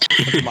the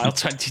Mile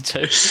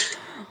 22.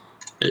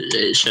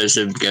 It shows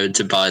him going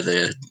to buy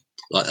the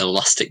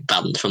elastic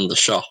band from the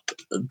shop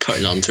and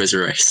putting it onto his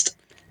wrist.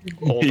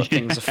 All the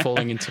things are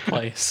falling into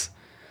place.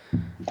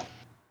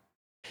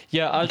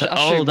 Yeah,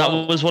 actually,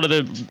 That was one of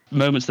the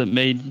moments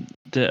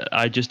that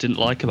I just didn't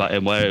like about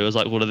him, where it was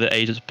like one of the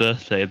agent's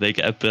birthday, and they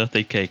get a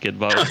birthday cake, and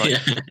Mark was like,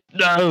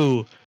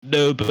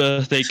 no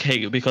birthday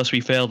cake because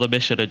we failed the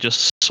mission, and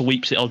just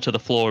sweeps it onto the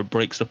floor and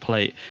breaks the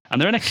plate. And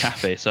they're in a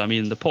cafe, so I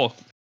mean,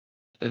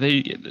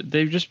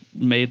 they've just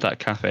made that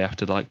cafe have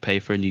to like pay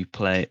for a new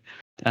plate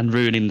and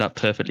ruining that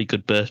perfectly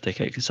good birthday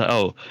cake. It's like,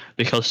 oh,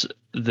 because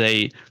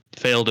they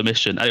failed a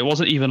mission, and it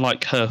wasn't even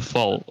like her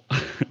fault.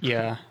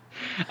 Yeah.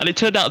 And it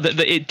turned out that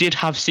it did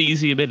have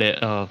cesium in it.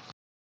 Oh,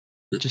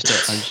 I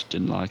just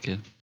didn't like it.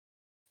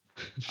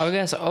 I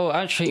guess. Oh,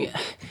 actually,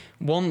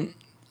 one.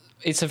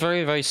 It's a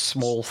very, very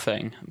small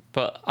thing,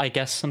 but I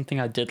guess something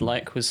I did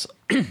like was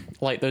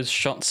like those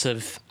shots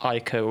of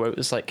Aiko where it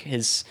was like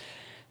his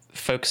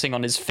focusing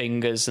on his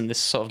fingers and this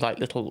sort of like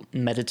little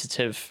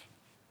meditative,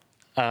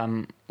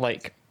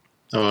 like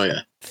Oh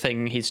yeah.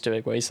 thing he's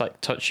doing where he's like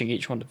touching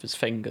each one of his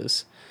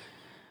fingers.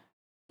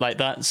 Like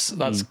that's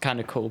kind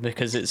of cool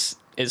because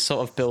it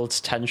sort of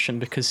builds tension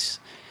because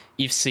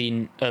you've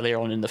seen earlier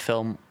on in the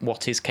film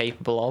what he's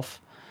capable of,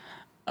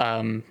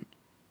 and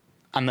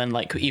then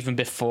like even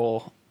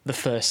before the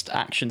first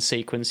action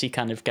sequence, you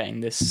kind of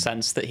getting this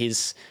sense that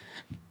he's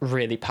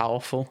really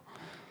powerful.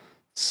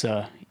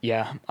 So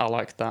yeah, I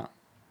like that.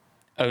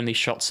 Only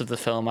shots of the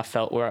film I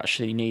felt were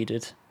actually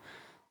needed.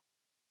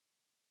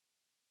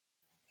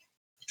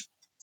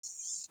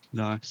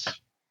 Nice.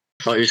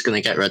 I thought he was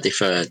going to get ready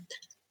for.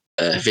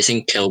 Have you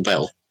seen Kill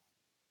Bill?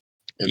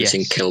 Have you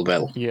seen Yes. Kill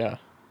Bill? Yeah.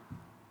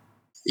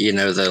 You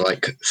know the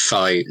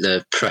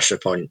the pressure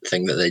point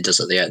thing that they does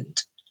at the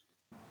end,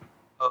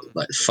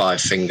 like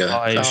 5-finger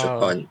Five- pressure Oh.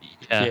 point.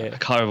 Yeah, Yeah. I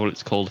can't remember what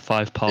it's called.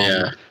 5-palm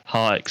Yeah.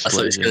 heart I thought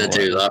he was explosion. going to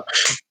do that.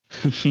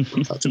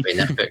 That'd have been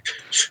epic.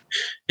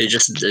 He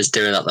just is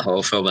doing that the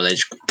whole film, and they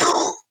just.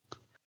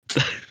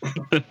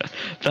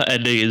 That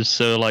ending is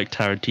so like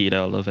Tarantino.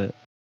 I love it.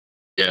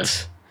 Yeah.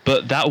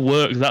 But that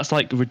works. That's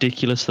like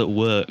ridiculous. That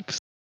works.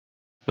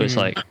 But it's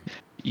like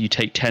you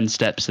take 10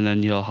 steps and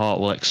then your heart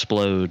will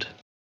explode.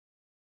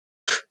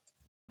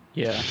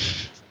 Yeah.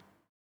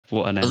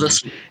 What an ending. Another,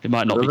 It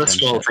might not be another 10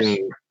 small steps.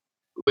 thing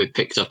we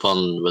picked up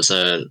on was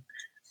that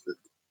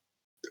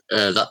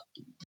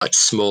like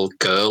small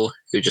girl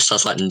who just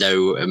has like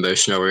no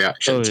emotional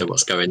reaction Oh, to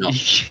what's going on.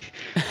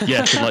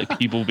 Yeah, to like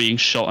people being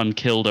shot and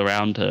killed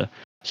around her.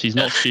 She's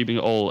not screaming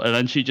at all, and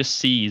then she just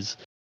sees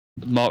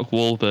Mark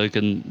Wahlberg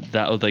and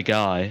that other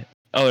guy.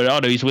 Oh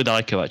no, he's with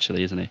Aiko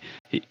actually, isn't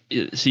he?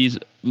 He sees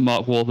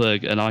Mark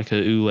Wahlberg and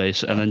Aiko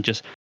Uwais, and then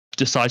just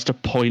decides to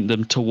point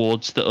them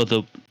towards the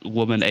other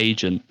woman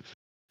agent.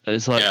 And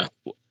it's like,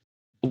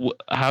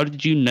 how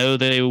did you know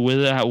they were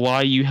with her? Why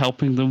are you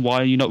helping them? Why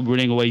are you not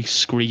running away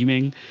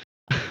screaming?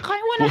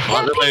 I want to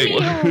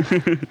Well, help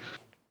you.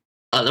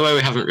 Like the way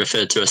we haven't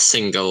referred to a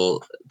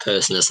single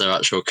person as their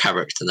actual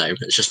character name,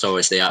 it's just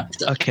always the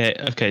actor. Okay,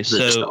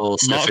 just so all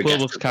so Mark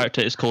forgettable. Wahlberg's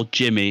character is called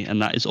Jimmy,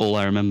 and that is all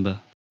I remember.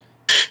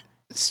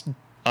 It's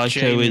Aiko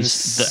James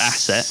is the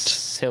asset.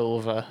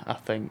 Silver, I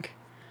think.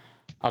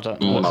 I don't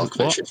know. What?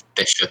 Malkovich is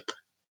Bishop.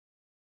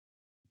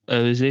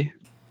 Oh, is he?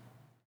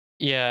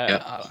 Yeah.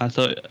 Yeah. I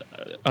thought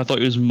it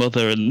was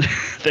mother, and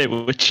they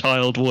were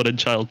child 1 and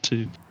child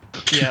 2.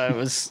 Yeah, it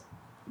was.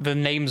 The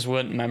names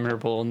weren't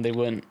memorable, and they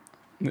weren't.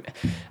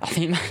 I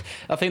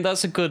think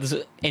that's a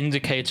good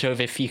indicator of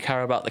if you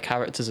care about the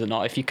characters or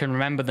not. If you can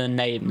remember their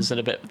names and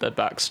a bit of their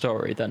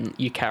backstory, then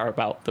you care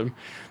about them.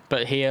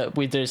 But here,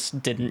 we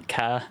just didn't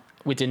care.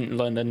 We didn't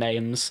learn their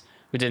names.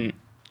 We didn't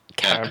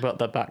care about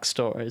their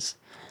backstories.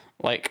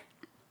 Like,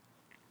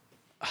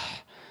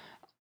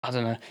 I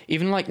don't know.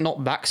 Even like not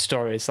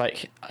backstories.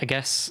 Like, I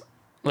guess,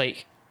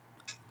 like,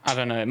 I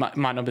don't know. It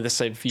might not be the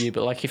same for you,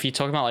 but like if you're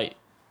talking about like,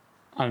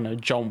 I don't know,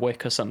 John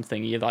Wick or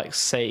something, you're like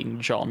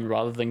saying John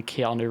rather than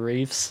Keanu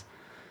Reeves.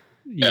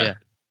 Yeah.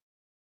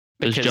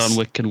 There's Because- John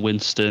Wick and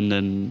Winston,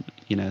 and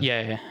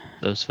Yeah,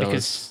 those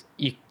fellas.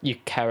 because you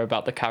care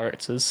about the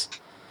characters,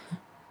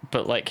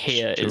 but like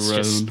here it's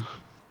just Jerome.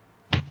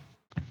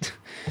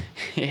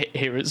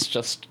 here it's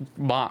just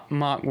Mark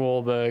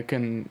Wahlberg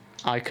and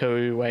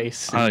Iko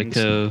Uwais and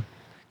Aiko,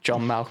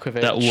 John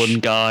Malkovich. that one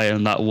guy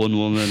and that one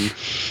woman.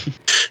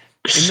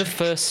 In the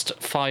first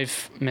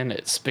 5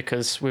 minutes,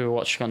 because we were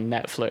watching on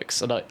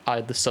Netflix, and I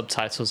had the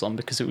subtitles on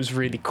because it was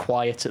really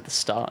quiet at the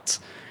start.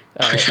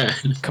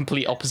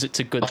 Complete opposite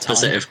to Good Time.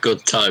 Opposite of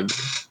Good Time.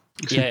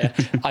 Yeah.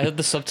 I had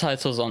the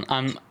subtitles on,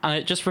 and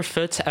it just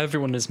referred to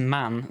everyone as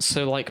man.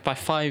 So, like, by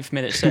 5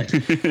 minutes in,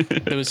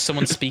 there was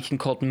someone speaking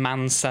called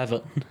Man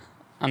 7.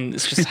 And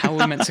it's just how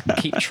we're meant to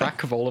keep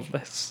track of all of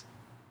this.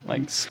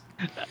 Like,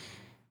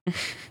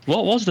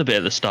 What was the bit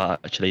at the start,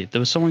 actually? There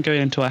was someone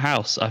going into a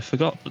house. I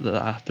forgot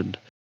that happened.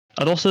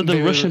 And also the They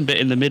were- Russian bit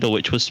in the middle,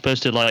 which was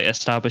supposed to like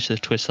establish the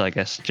twist, I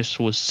guess, just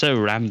was so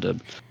random.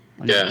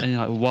 And Yeah. and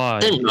you're like, why? I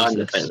didn't is mind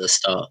the this? bit at the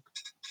start.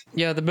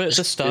 yeah, the bit at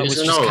the start it was was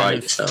an just kind alright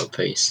of... setup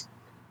piece.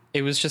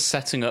 It was just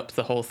setting up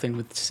the whole thing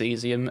with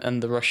Cesium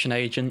and the Russian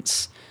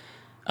agents.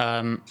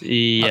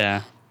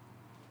 Yeah.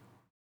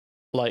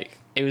 Like,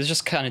 it was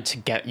just kind of to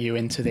get you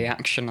into the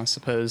action, I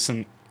suppose,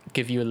 and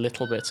give you a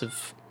little bit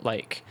of,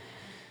 like,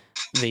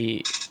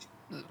 the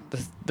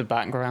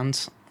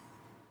background.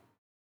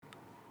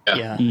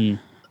 Yeah. Mm.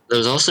 There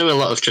was also a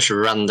lot of just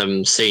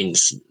random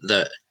scenes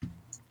that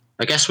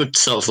I guess would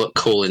sort of look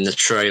cool in the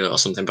trailer or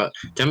something. But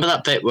do you remember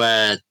that bit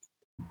where,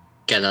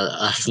 again,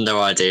 I have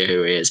no idea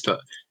who he is,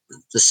 but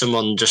there's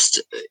someone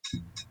just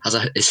has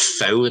his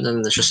phone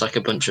and there's just like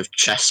a bunch of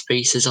chess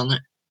pieces on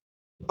it.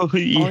 Oh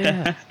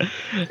yeah.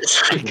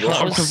 It's I like, can't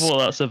what? remember what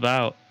that's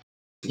about.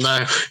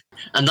 No.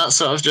 And that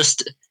sort of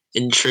just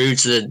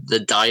intrudes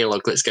the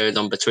dialogue that's going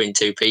on between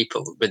two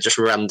people with just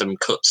random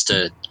cuts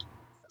to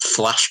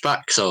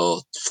flashbacks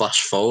or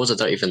flash forwards. I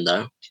don't even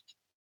know.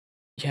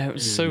 Yeah, it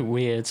was so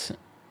weird.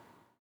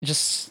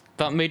 Just,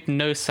 that made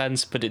no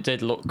sense, but it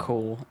did look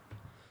cool.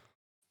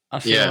 I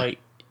feel Yeah. like,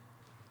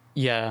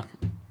 yeah,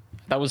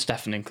 that was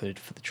definitely included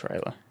for the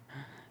trailer.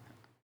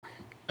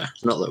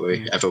 Not that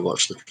we ever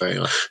watched the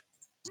trailer.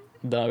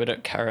 No, we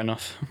don't care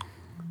enough.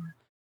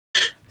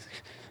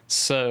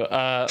 So,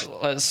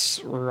 let's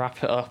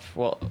wrap it up.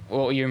 What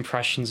were your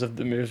impressions of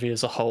the movie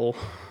as a whole?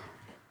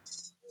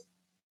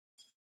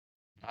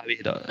 I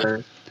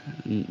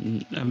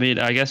mean,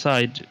 I guess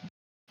I'd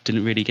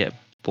didn't really get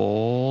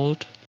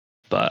bored,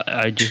 but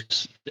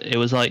it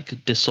was like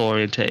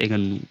disorientating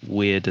and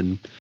weird, and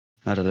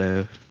I don't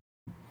know.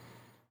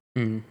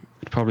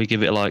 I'd probably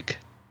give it like,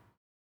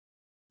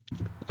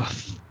 but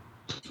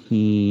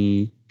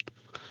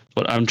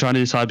I'm trying to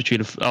decide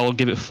between. I'll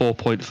give it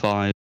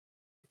 4.5.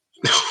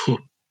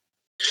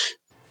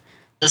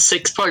 A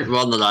 6.1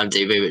 on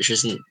IMDb, which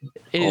isn't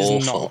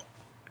awful.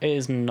 It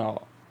is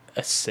not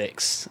a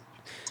 6.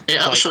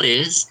 It actually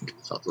is.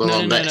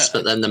 No.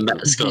 But then the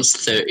Metascore's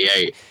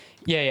 38.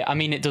 Yeah. I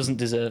mean, it doesn't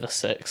deserve a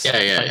 6.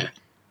 Yeah.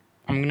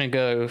 I'm gonna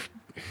go.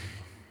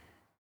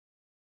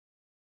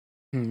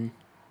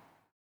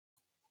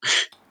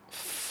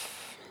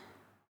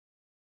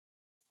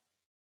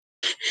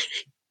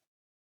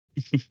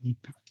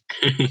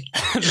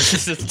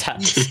 This is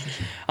tense.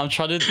 I'm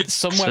trying to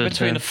somewhere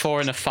between a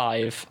 4 and a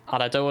 5,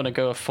 and I don't want to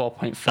go a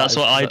 4.5. That's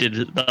what I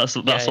did. That's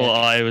what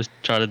I was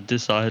trying to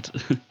decide.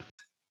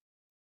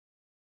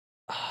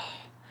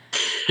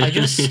 I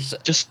just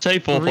say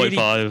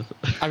 4.5.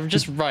 I'm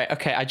just right.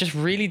 Okay, I just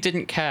really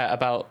didn't care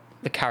about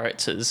the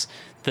characters.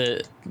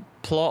 The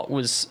plot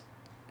was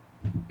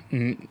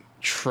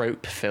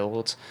trope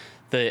filled.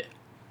 The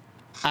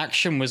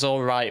action was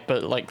all right,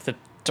 but like the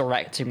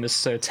directing was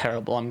so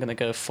terrible. I'm gonna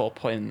go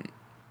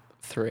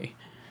 4.3.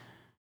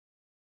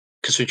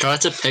 Because we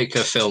tried to pick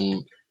a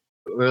film.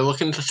 We were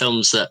looking for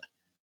films that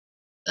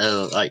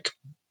are like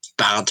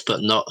bad,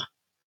 but not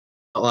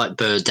like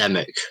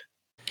Birdemic.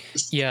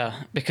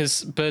 Yeah,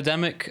 because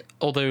Birdemic,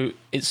 although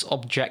it's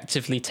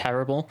objectively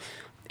terrible,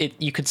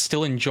 you could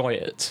still enjoy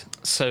it.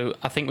 So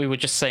I think we were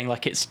just saying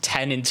like it's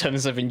 10 in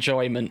terms of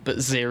enjoyment, but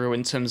 0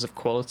 in terms of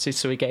quality.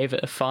 So we gave it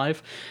a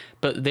 5.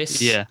 But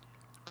this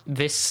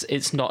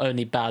it's not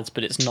only bad,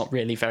 but it's not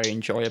really very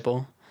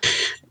enjoyable.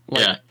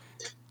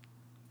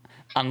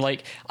 And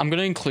like, I'm going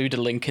to include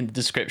a link in the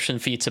description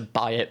for you to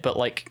buy it, but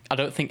like, I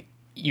don't think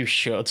you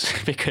should,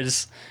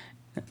 because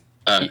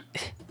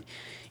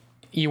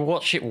you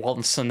watch it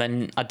once and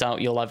then I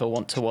doubt you'll ever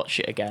want to watch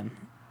it again.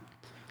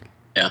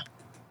 Yeah.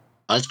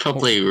 I'd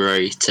probably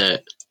rate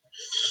it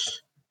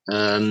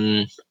a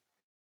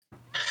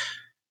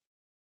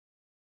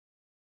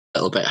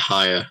little bit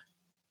higher.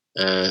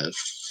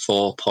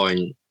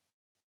 4.7.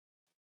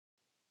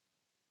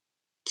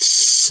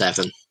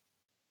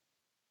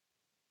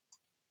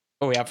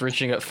 Are we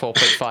averaging at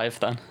 4.5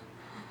 then?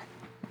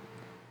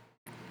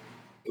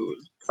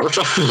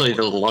 Probably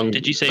the longest.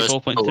 Did you say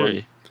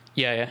 4.3?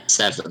 Yeah.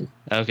 7.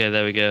 Okay,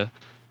 there we go.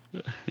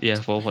 Yeah,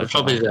 4.5. That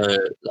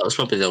was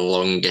probably the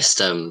longest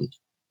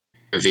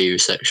review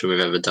section we've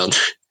ever done.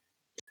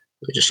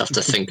 We just have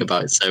to think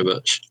about it so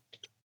much.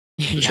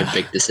 It's a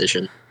big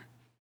decision.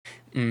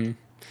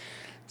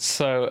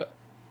 So,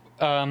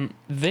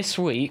 this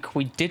week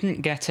we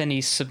didn't get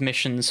any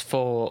submissions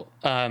for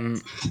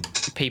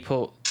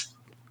people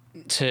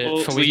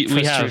to.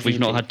 We've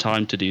not had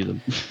time to do them.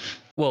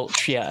 Well,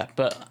 yeah,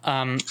 but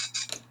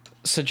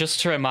so just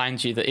to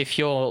remind you that if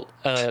you're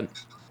a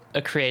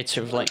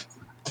creator of like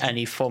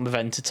any form of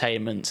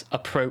entertainment,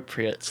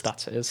 appropriate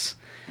that is,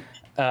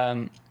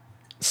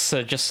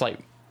 so just like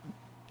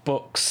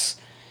books,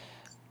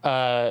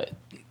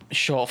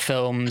 short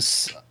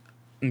films,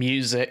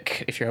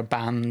 music, if you're a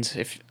band,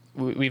 if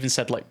we even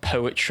said like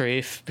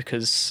poetry,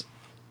 because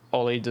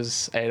Ollie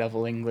does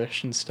A-level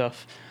English and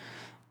stuff,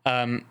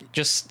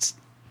 just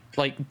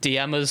like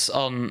DM us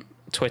on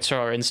Twitter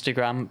or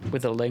Instagram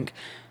with a link.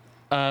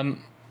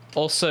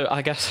 Also,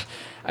 I guess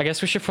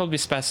we should probably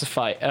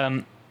specify,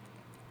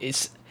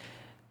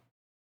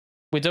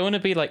 we don't want to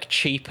be like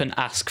cheap and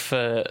ask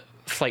for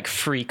like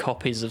free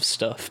copies of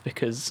stuff,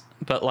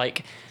 but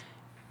like,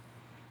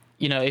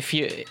 you know, if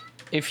we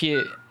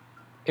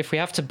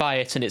have to buy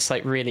it and it's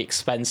like really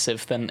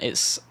expensive, then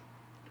it's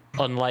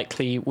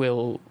unlikely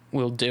we'll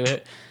do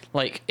it.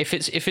 Like if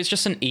it's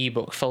just an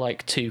ebook for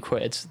like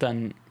 £2,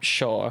 then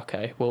sure,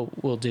 okay,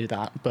 we'll do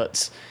that.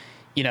 But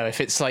you know,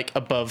 if it's like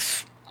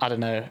above, I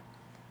don't know,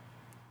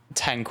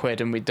 £10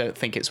 and we don't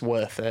think it's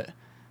worth it,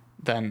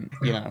 then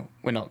you know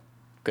we're not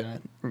gonna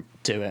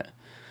do it.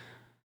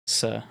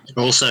 So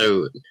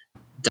also,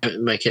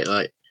 don't make it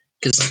like,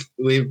 because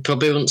we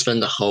probably wouldn't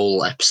spend a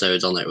whole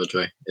episode on it, would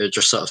we? It would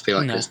just sort of be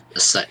like a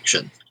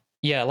section.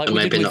 Yeah, like and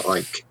we maybe did not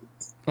like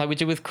we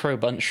did with Crow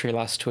Buntry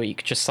last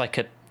week, just like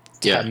a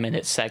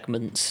 10-minute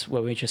segment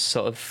where we just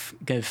sort of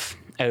give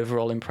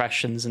overall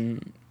impressions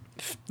and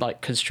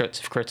like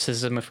constructive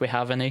criticism if we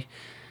have any.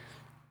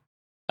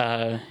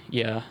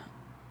 Yeah.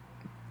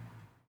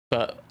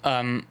 But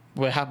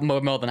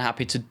we're more than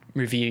happy to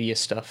review your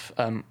stuff.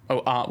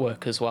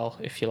 Artwork as well,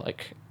 if you're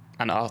like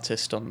an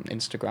artist on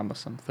Instagram or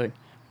something.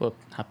 We're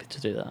happy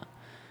to do that.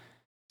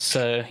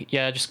 So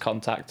yeah, just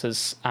contact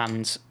us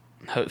and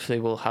hopefully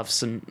we'll have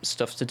some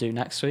stuff to do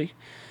next week.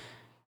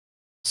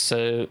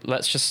 So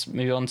let's just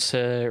move on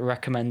to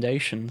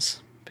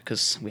recommendations,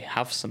 because we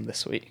have some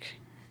this week.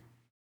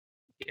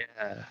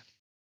 Yeah.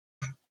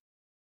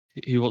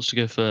 Who wants to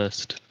go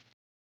first?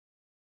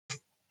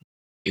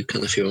 you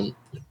can if you want.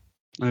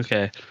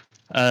 Okay.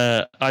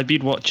 I've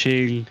been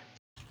watching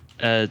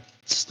a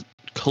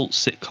cult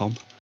sitcom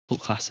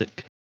cult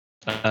classic,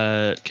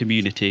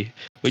 Community,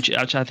 which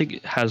actually I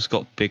think has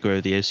got bigger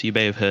over the years, so you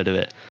may have heard of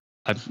it.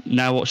 I've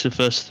now watched the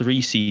first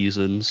 3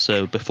 seasons,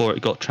 so before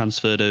it got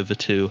transferred over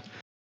to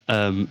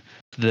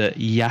the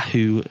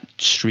Yahoo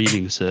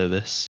streaming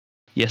service.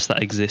 Yes,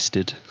 that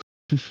existed,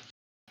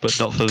 but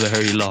not for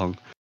very long.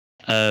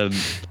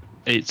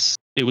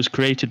 It was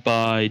created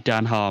by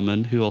Dan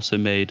Harmon, who also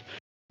made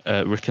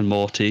Rick and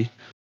Morty,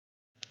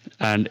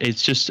 and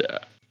it's just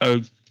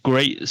a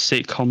great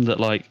sitcom that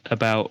like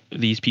about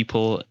these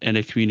people in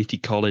a community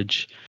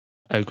college,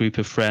 a group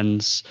of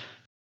friends,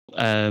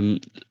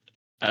 and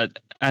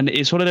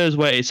it's one of those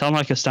where it sounds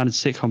like a standard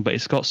sitcom, but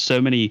it's got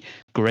so many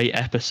great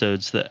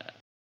episodes that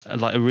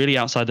like are really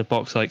outside the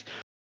box. Like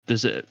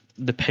the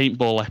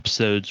paintball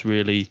episodes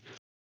really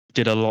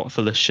did a lot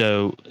for the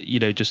show,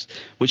 just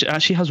which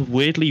actually has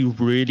weirdly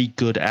really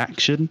good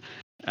action,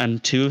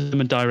 and 2 of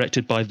them are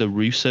directed by the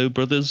Russo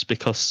brothers,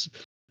 because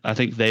I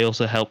think they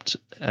also helped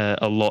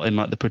a lot in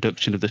like the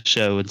production of the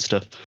show and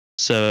stuff.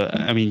 So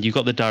I mean, you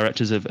got the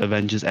directors of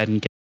Avengers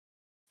Endgame,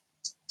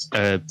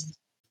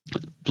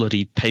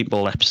 bloody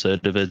paintball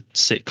episode of a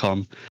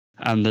sitcom,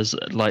 and there's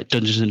like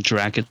Dungeons and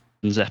Dragons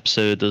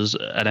episode. There's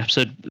an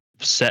episode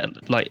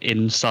set like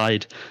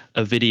inside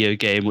a video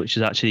game, which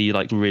is actually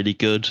like really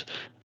good.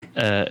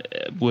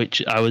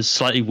 Which I was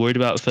slightly worried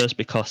about at first,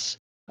 because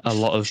a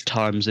lot of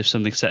times if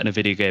something's set in a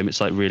video game,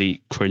 it's like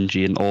really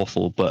cringy and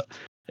awful. But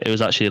it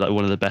was actually like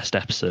one of the best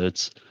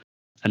episodes,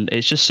 and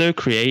it's just so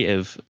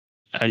creative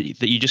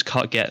that you just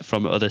can't get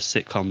from other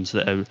sitcoms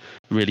that are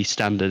really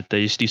standard.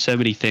 They just do so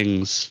many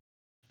things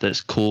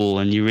that's cool,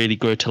 and you really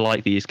grow to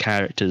like these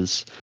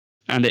characters.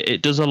 And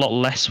it does a lot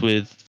less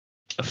with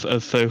a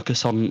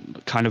focus on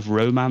kind of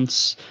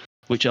romance,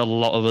 which a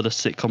lot of other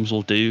sitcoms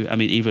will do. I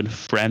mean, even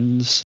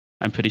Friends,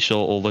 I'm pretty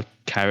sure all the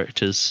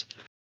characters,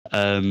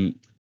 even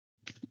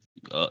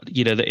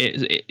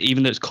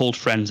though it's called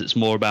Friends, it's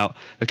more about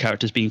the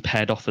characters being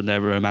paired off in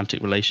their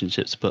romantic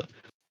relationships. But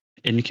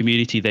in the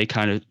Community, they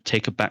kind of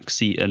take a back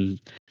seat and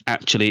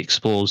actually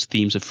explores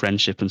themes of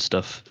friendship and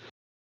stuff.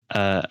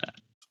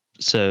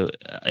 So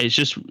it's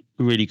just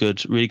really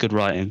good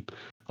writing.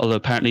 Although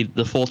apparently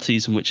the 4th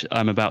season, which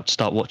I'm about to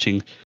start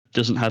watching,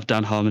 doesn't have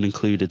Dan Harmon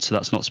included, so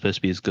that's not supposed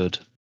to be as good.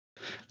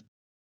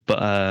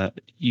 But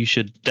you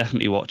should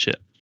definitely watch it.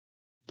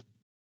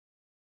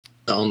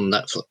 On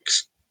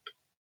Netflix.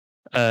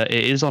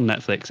 It is on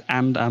Netflix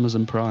and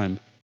Amazon Prime.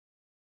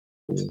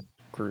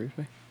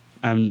 Groovy.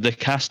 And the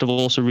cast have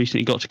also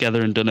recently got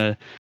together and done a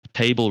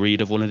table read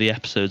of one of the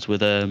episodes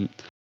with I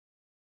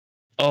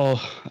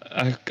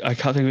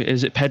can't think.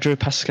 Is it Pedro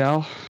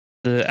Pascal,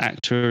 the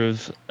actor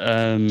of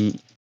The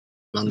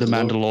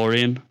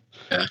Mandalorian?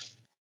 Yeah.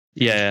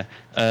 Yeah.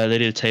 They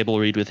did a table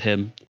read with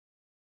him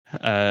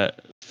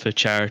for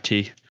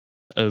charity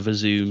over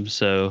Zoom.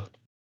 So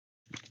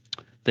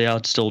they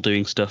are still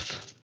doing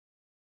stuff.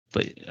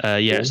 But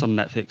it's on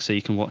Netflix, so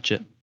you can watch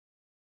it.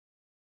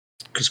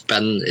 Because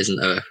Ben isn't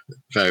a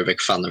very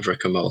big fan of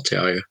Rick and Morty,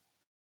 are you?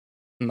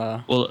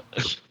 No. Well,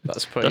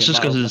 that's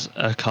just because it's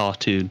a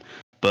cartoon.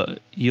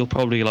 But you'll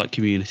probably like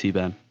Community,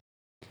 Ben.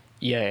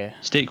 Yeah.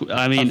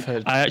 I mean,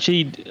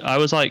 I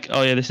was like,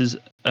 oh yeah, this is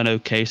an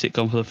okay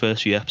sitcom for the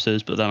first few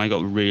episodes, but then I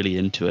got really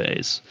into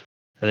it.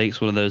 I think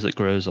it's one of those that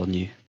grows on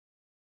you.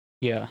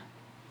 Yeah.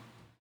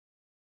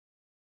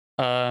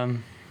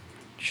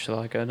 Shall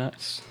I go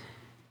next?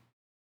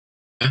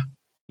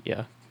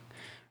 Yeah.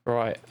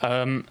 Right.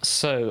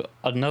 So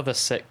another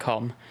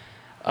sitcom.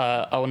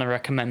 I want to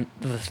recommend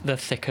the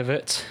Thick of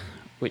It,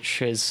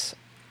 which is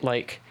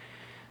like,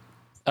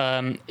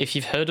 if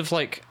you've heard of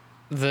like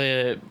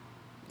the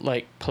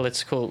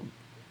political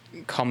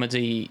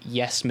comedy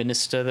Yes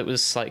Minister, that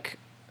was like,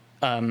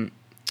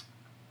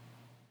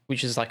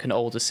 which is like an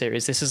older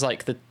series. This is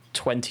like the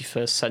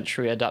 21st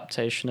century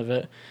adaptation of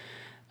it,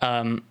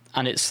 and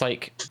it's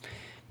like,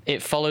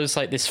 it follows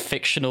like this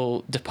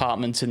fictional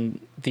department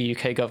in the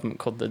UK government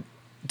called the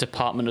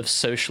Department of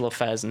Social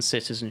Affairs and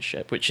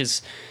Citizenship, which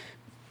is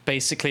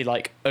basically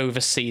like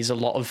oversees a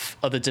lot of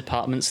other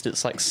departments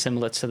that's like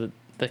similar to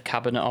the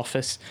Cabinet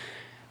Office.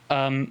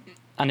 And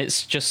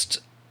its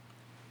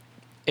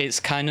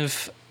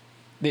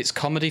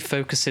comedy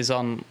focuses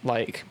on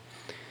like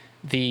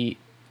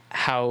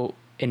how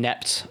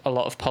inept a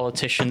lot of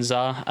politicians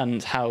are,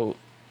 and how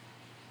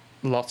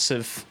lots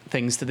of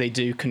things that they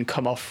do can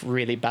come off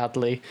really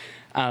badly.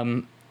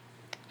 And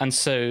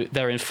so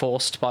they're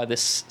enforced by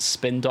this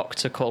spin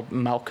doctor called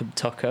Malcolm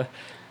Tucker,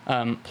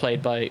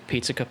 played by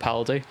Peter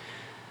Capaldi,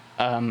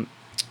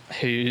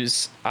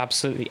 who's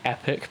absolutely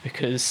epic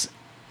because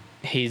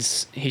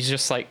he's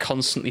just like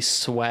constantly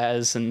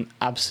swears and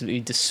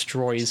absolutely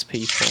destroys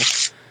people.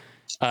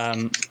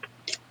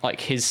 Like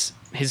his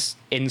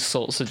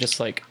insults are just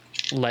like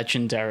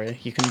legendary.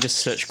 You can just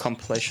search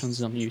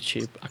compilations on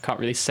YouTube. I can't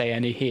really say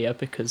any here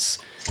because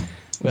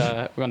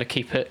we're going to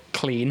keep it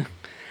clean.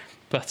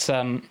 But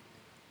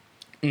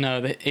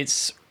no,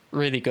 it's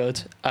really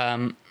good.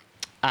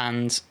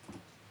 And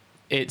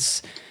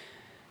it's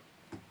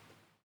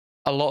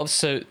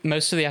most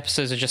of the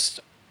episodes are just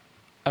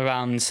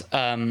around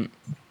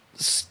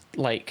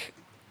like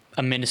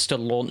a minister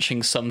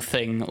launching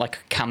something like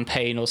a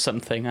campaign or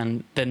something,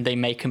 and then they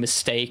make a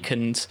mistake,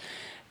 and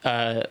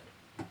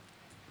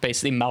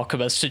basically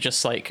Malcolm has to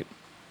just like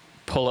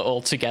pull it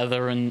all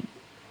together and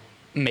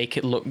make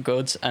it look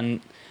good and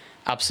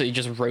absolutely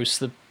just roast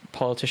the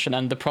politician.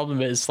 And the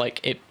problem is,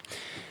 like,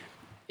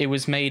 it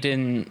was made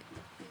in,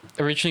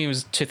 originally it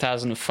was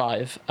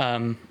 2005,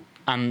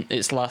 and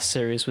its last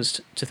series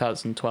was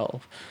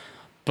 2012,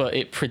 but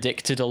it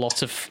predicted a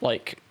lot of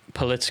like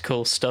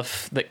political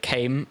stuff that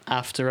came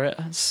after it.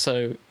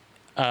 So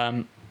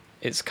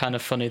it's kind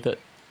of funny that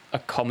a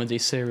comedy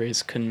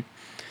series can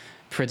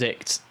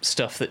predict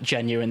stuff that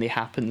genuinely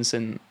happens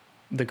in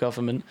the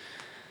government.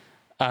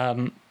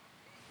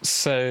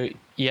 So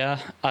yeah,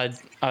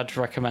 I'd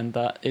recommend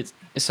that.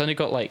 It's only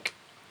got like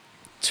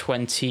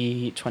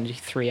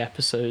 23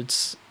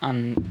 episodes,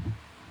 and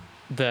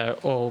they're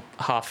all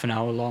half an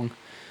hour long,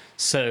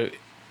 so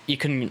you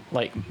can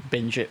like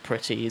binge it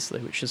pretty easily,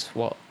 which is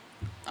what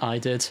I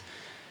did.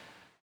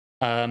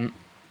 Yeah,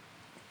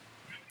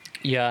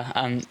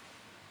 and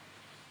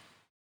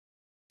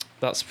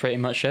that's pretty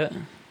much it.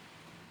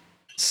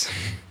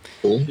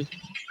 Cool. Do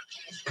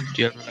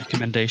you have a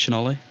recommendation,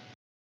 Ollie?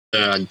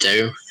 I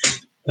do.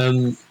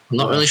 I'm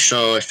not really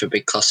sure if it'd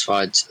be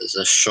classified as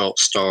a short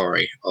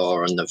story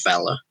or a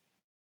novella,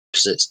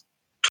 because it's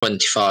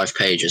 25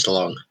 pages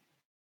long.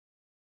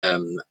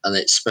 And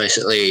it's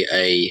basically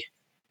a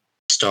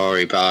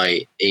story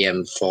by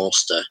E.M.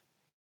 Forster.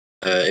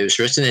 It was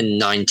written in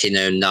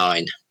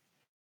 1909,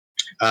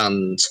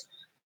 and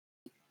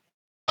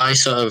I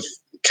sort of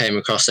came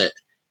across it,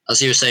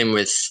 as you were saying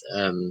with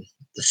The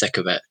Thick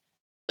of It.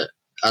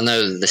 I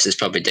know this is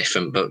probably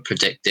different, but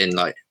predicting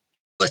like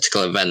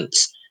political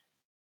events.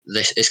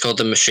 It's called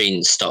The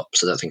Machine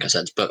Stops, I don't think I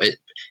said, but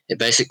it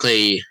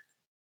basically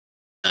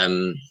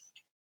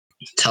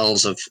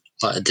tells of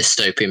like a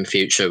dystopian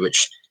future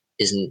which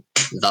isn't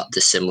that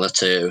dissimilar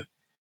to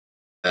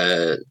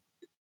sort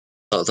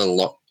of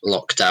the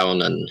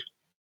lockdown and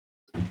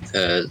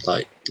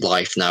like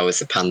life now with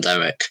the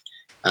pandemic.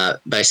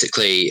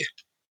 Basically,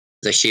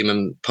 the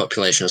human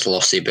population has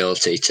lost the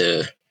ability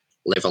to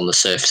live on the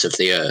surface of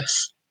the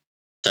earth.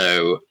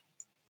 So,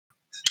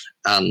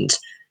 and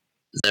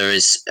there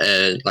is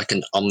like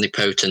an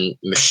omnipotent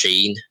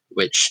machine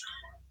which,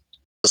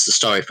 as the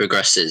story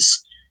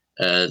progresses,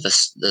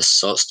 there's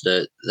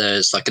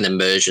like an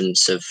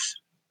emergence of,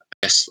 I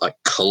guess, like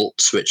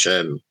cults which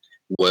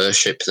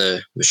worship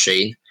the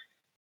machine,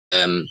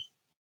 and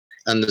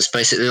there's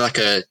basically like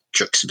a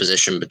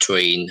juxtaposition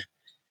between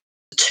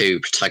the two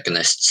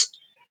protagonists.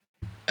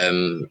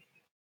 One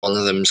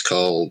of them's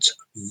called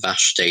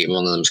Vashti, and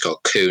one of them's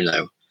called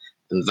Kuno.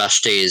 And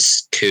Vashti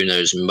is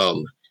Kuno's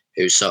mum,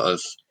 who's sort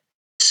of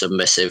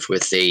submissive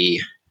with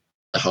the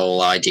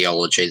whole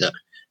ideology that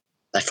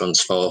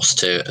everyone's forced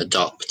to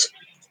adopt.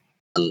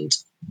 And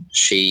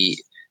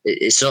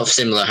it's sort of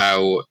similar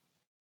how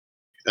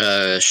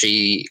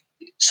she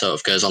sort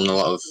of goes on a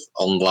lot of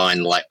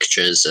online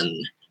lectures, and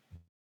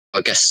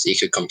I guess you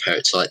could compare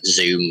it to like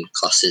Zoom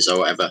classes or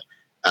whatever.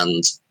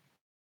 And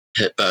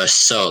her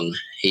son,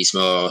 he's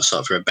more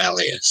sort of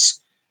rebellious,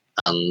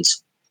 and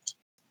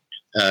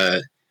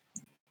as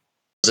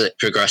it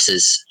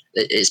progresses,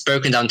 it's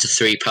broken down to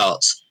 3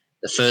 parts.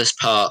 The first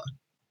part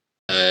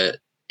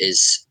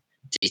is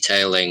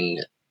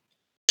detailing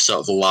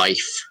sort of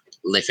life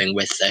living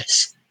with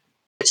this.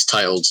 It's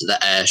titled The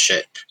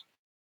Airship,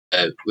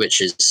 which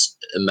is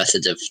a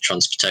method of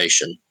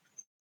transportation.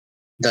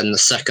 Then the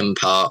second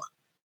part,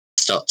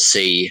 start to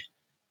see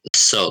the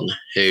son,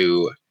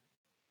 who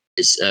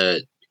is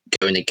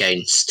going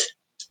against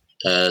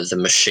the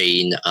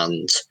machine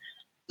and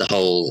the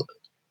whole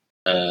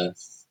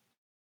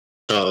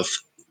sort of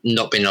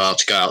not being allowed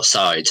to go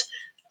outside.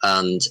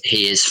 And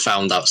he is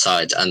found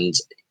outside, and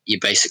you're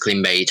basically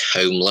made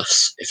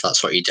homeless if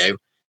that's what you do.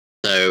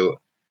 So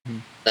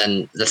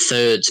then the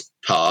third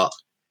part,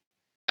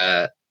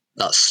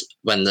 that's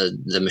when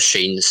the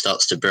machine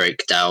starts to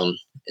break down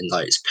in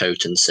like its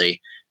potency,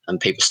 and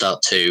people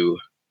start to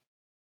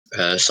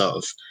sort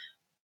of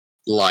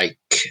like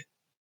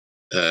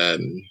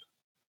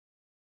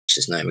what's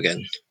his name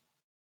again?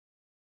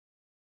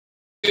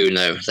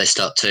 Uno. They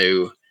start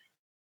to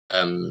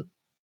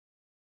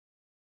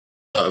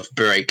sort of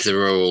break the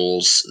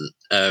rules,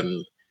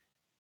 and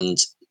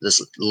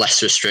there's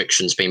less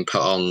restrictions being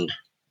put on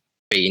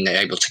being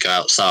able to go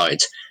outside,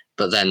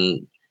 but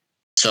then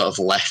sort of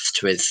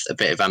left with a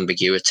bit of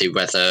ambiguity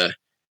whether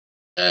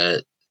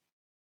everyone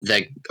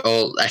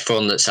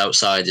that's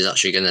outside is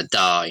actually going to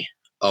die,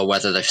 or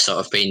whether they've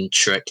sort of been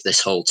tricked this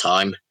whole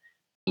time.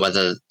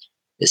 Whether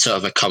it's sort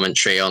of a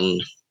commentary on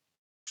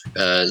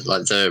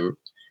like the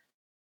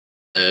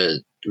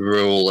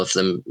rule of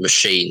the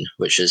machine,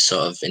 which has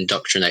sort of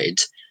indoctrinated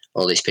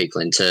all these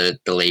people into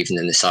believing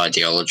in this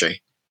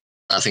ideology.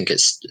 I think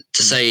it's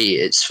to say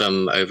it's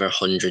from over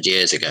 100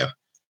 years ago.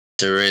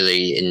 It's a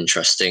really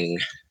interesting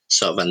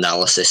sort of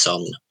analysis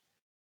on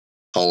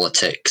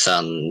politics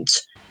and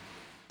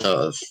sort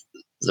of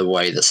the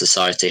way that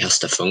society has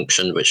to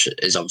function, which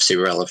is obviously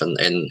relevant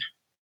in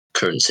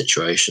current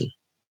situation.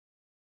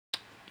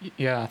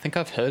 Yeah, I think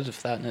I've heard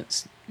of that, and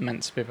it's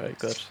meant to be very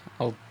good.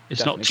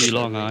 It's not definitely too give it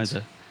a long read.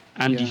 either.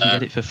 And you Yeah. can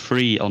get it for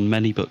free on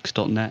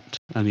manybooks.net.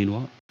 I mean,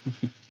 what?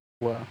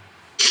 Wow.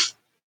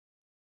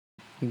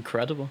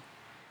 Incredible.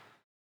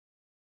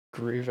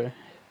 Groovy.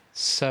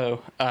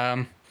 So,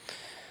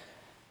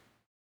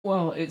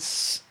 well,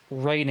 it's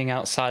raining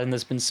outside and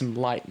there's been some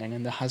lightning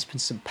and there has been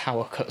some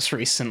power cuts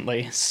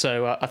recently,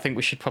 so I think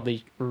we should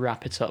probably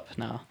wrap it up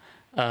now.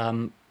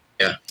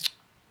 Yeah.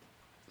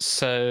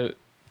 So,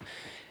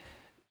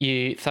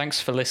 thanks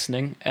for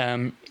listening.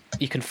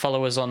 You can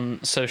follow us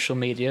on social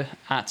media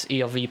at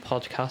ERV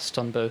Podcast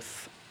on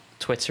both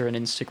Twitter and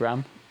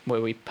Instagram,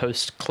 where we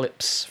post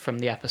clips from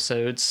the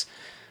episodes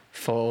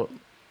for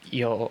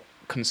your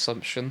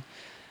consumption.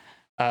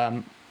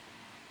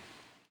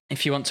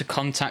 If you want to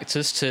contact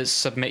us to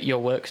submit your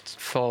work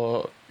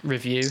for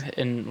review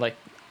in like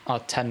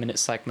our 10-minute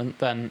segment,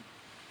 then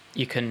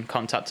you can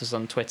contact us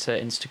on Twitter,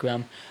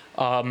 Instagram,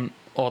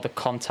 or the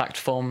contact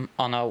form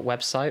on our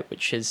website,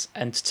 which is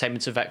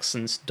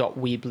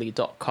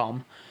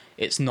entertainmentofexcellence.weebly.com.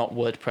 It's not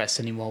WordPress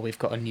anymore. We've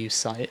got a new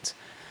site,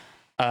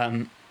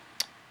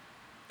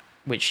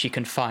 which you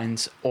can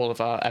find all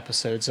of our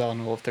episodes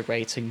on, all of the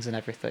ratings and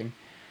everything.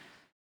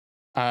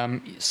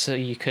 So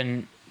you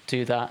can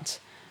do that.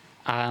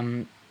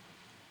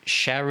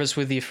 Share us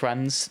with your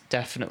friends,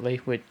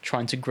 definitely. We're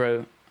trying to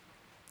grow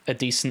a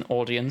decent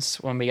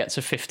audience. When we get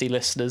to 50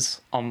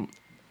 listeners on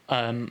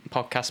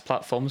podcast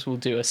platforms, we'll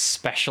do a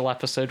special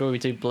episode where we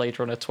do Blade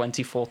Runner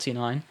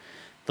 2049,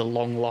 the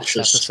long lost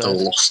Just episode.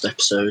 a lost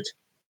episode.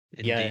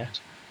 Indeed.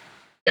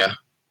 Yeah.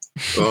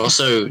 We're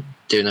also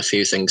doing a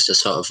few things to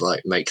sort of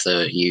like make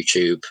the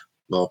YouTube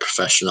more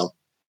professional.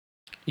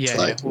 Yeah,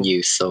 Like well,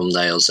 new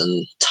thumbnails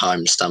and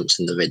timestamps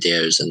in the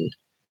videos and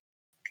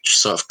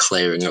just sort of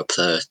clearing up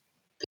the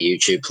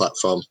YouTube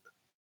platform.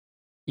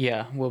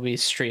 yeah, we'll be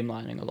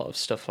streamlining a lot of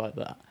stuff like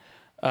that.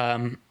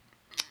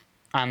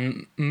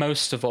 And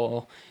most of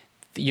all,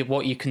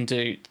 what you can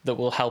do that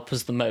will help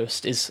us the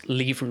most is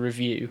leave a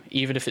review,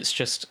 even if it's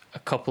just a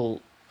couple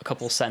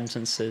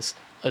sentences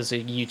as a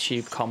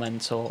YouTube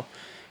comment, or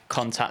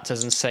contact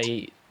us and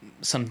say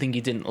something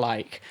you didn't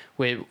like.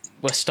 We're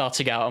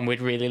starting out, and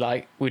we'd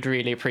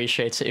really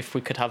appreciate it if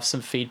we could have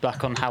some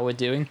feedback on how we're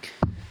doing.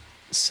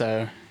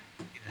 So,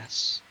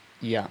 Yes.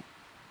 yeah.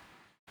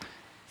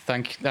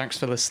 Thanks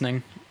for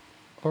listening.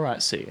 All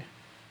right, see you.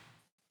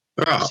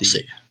 Right, See see.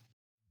 you.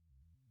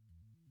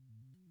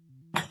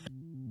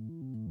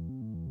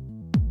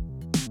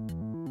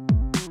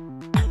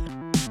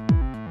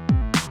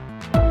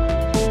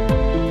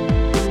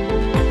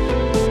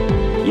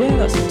 Yeah,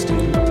 that's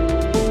it.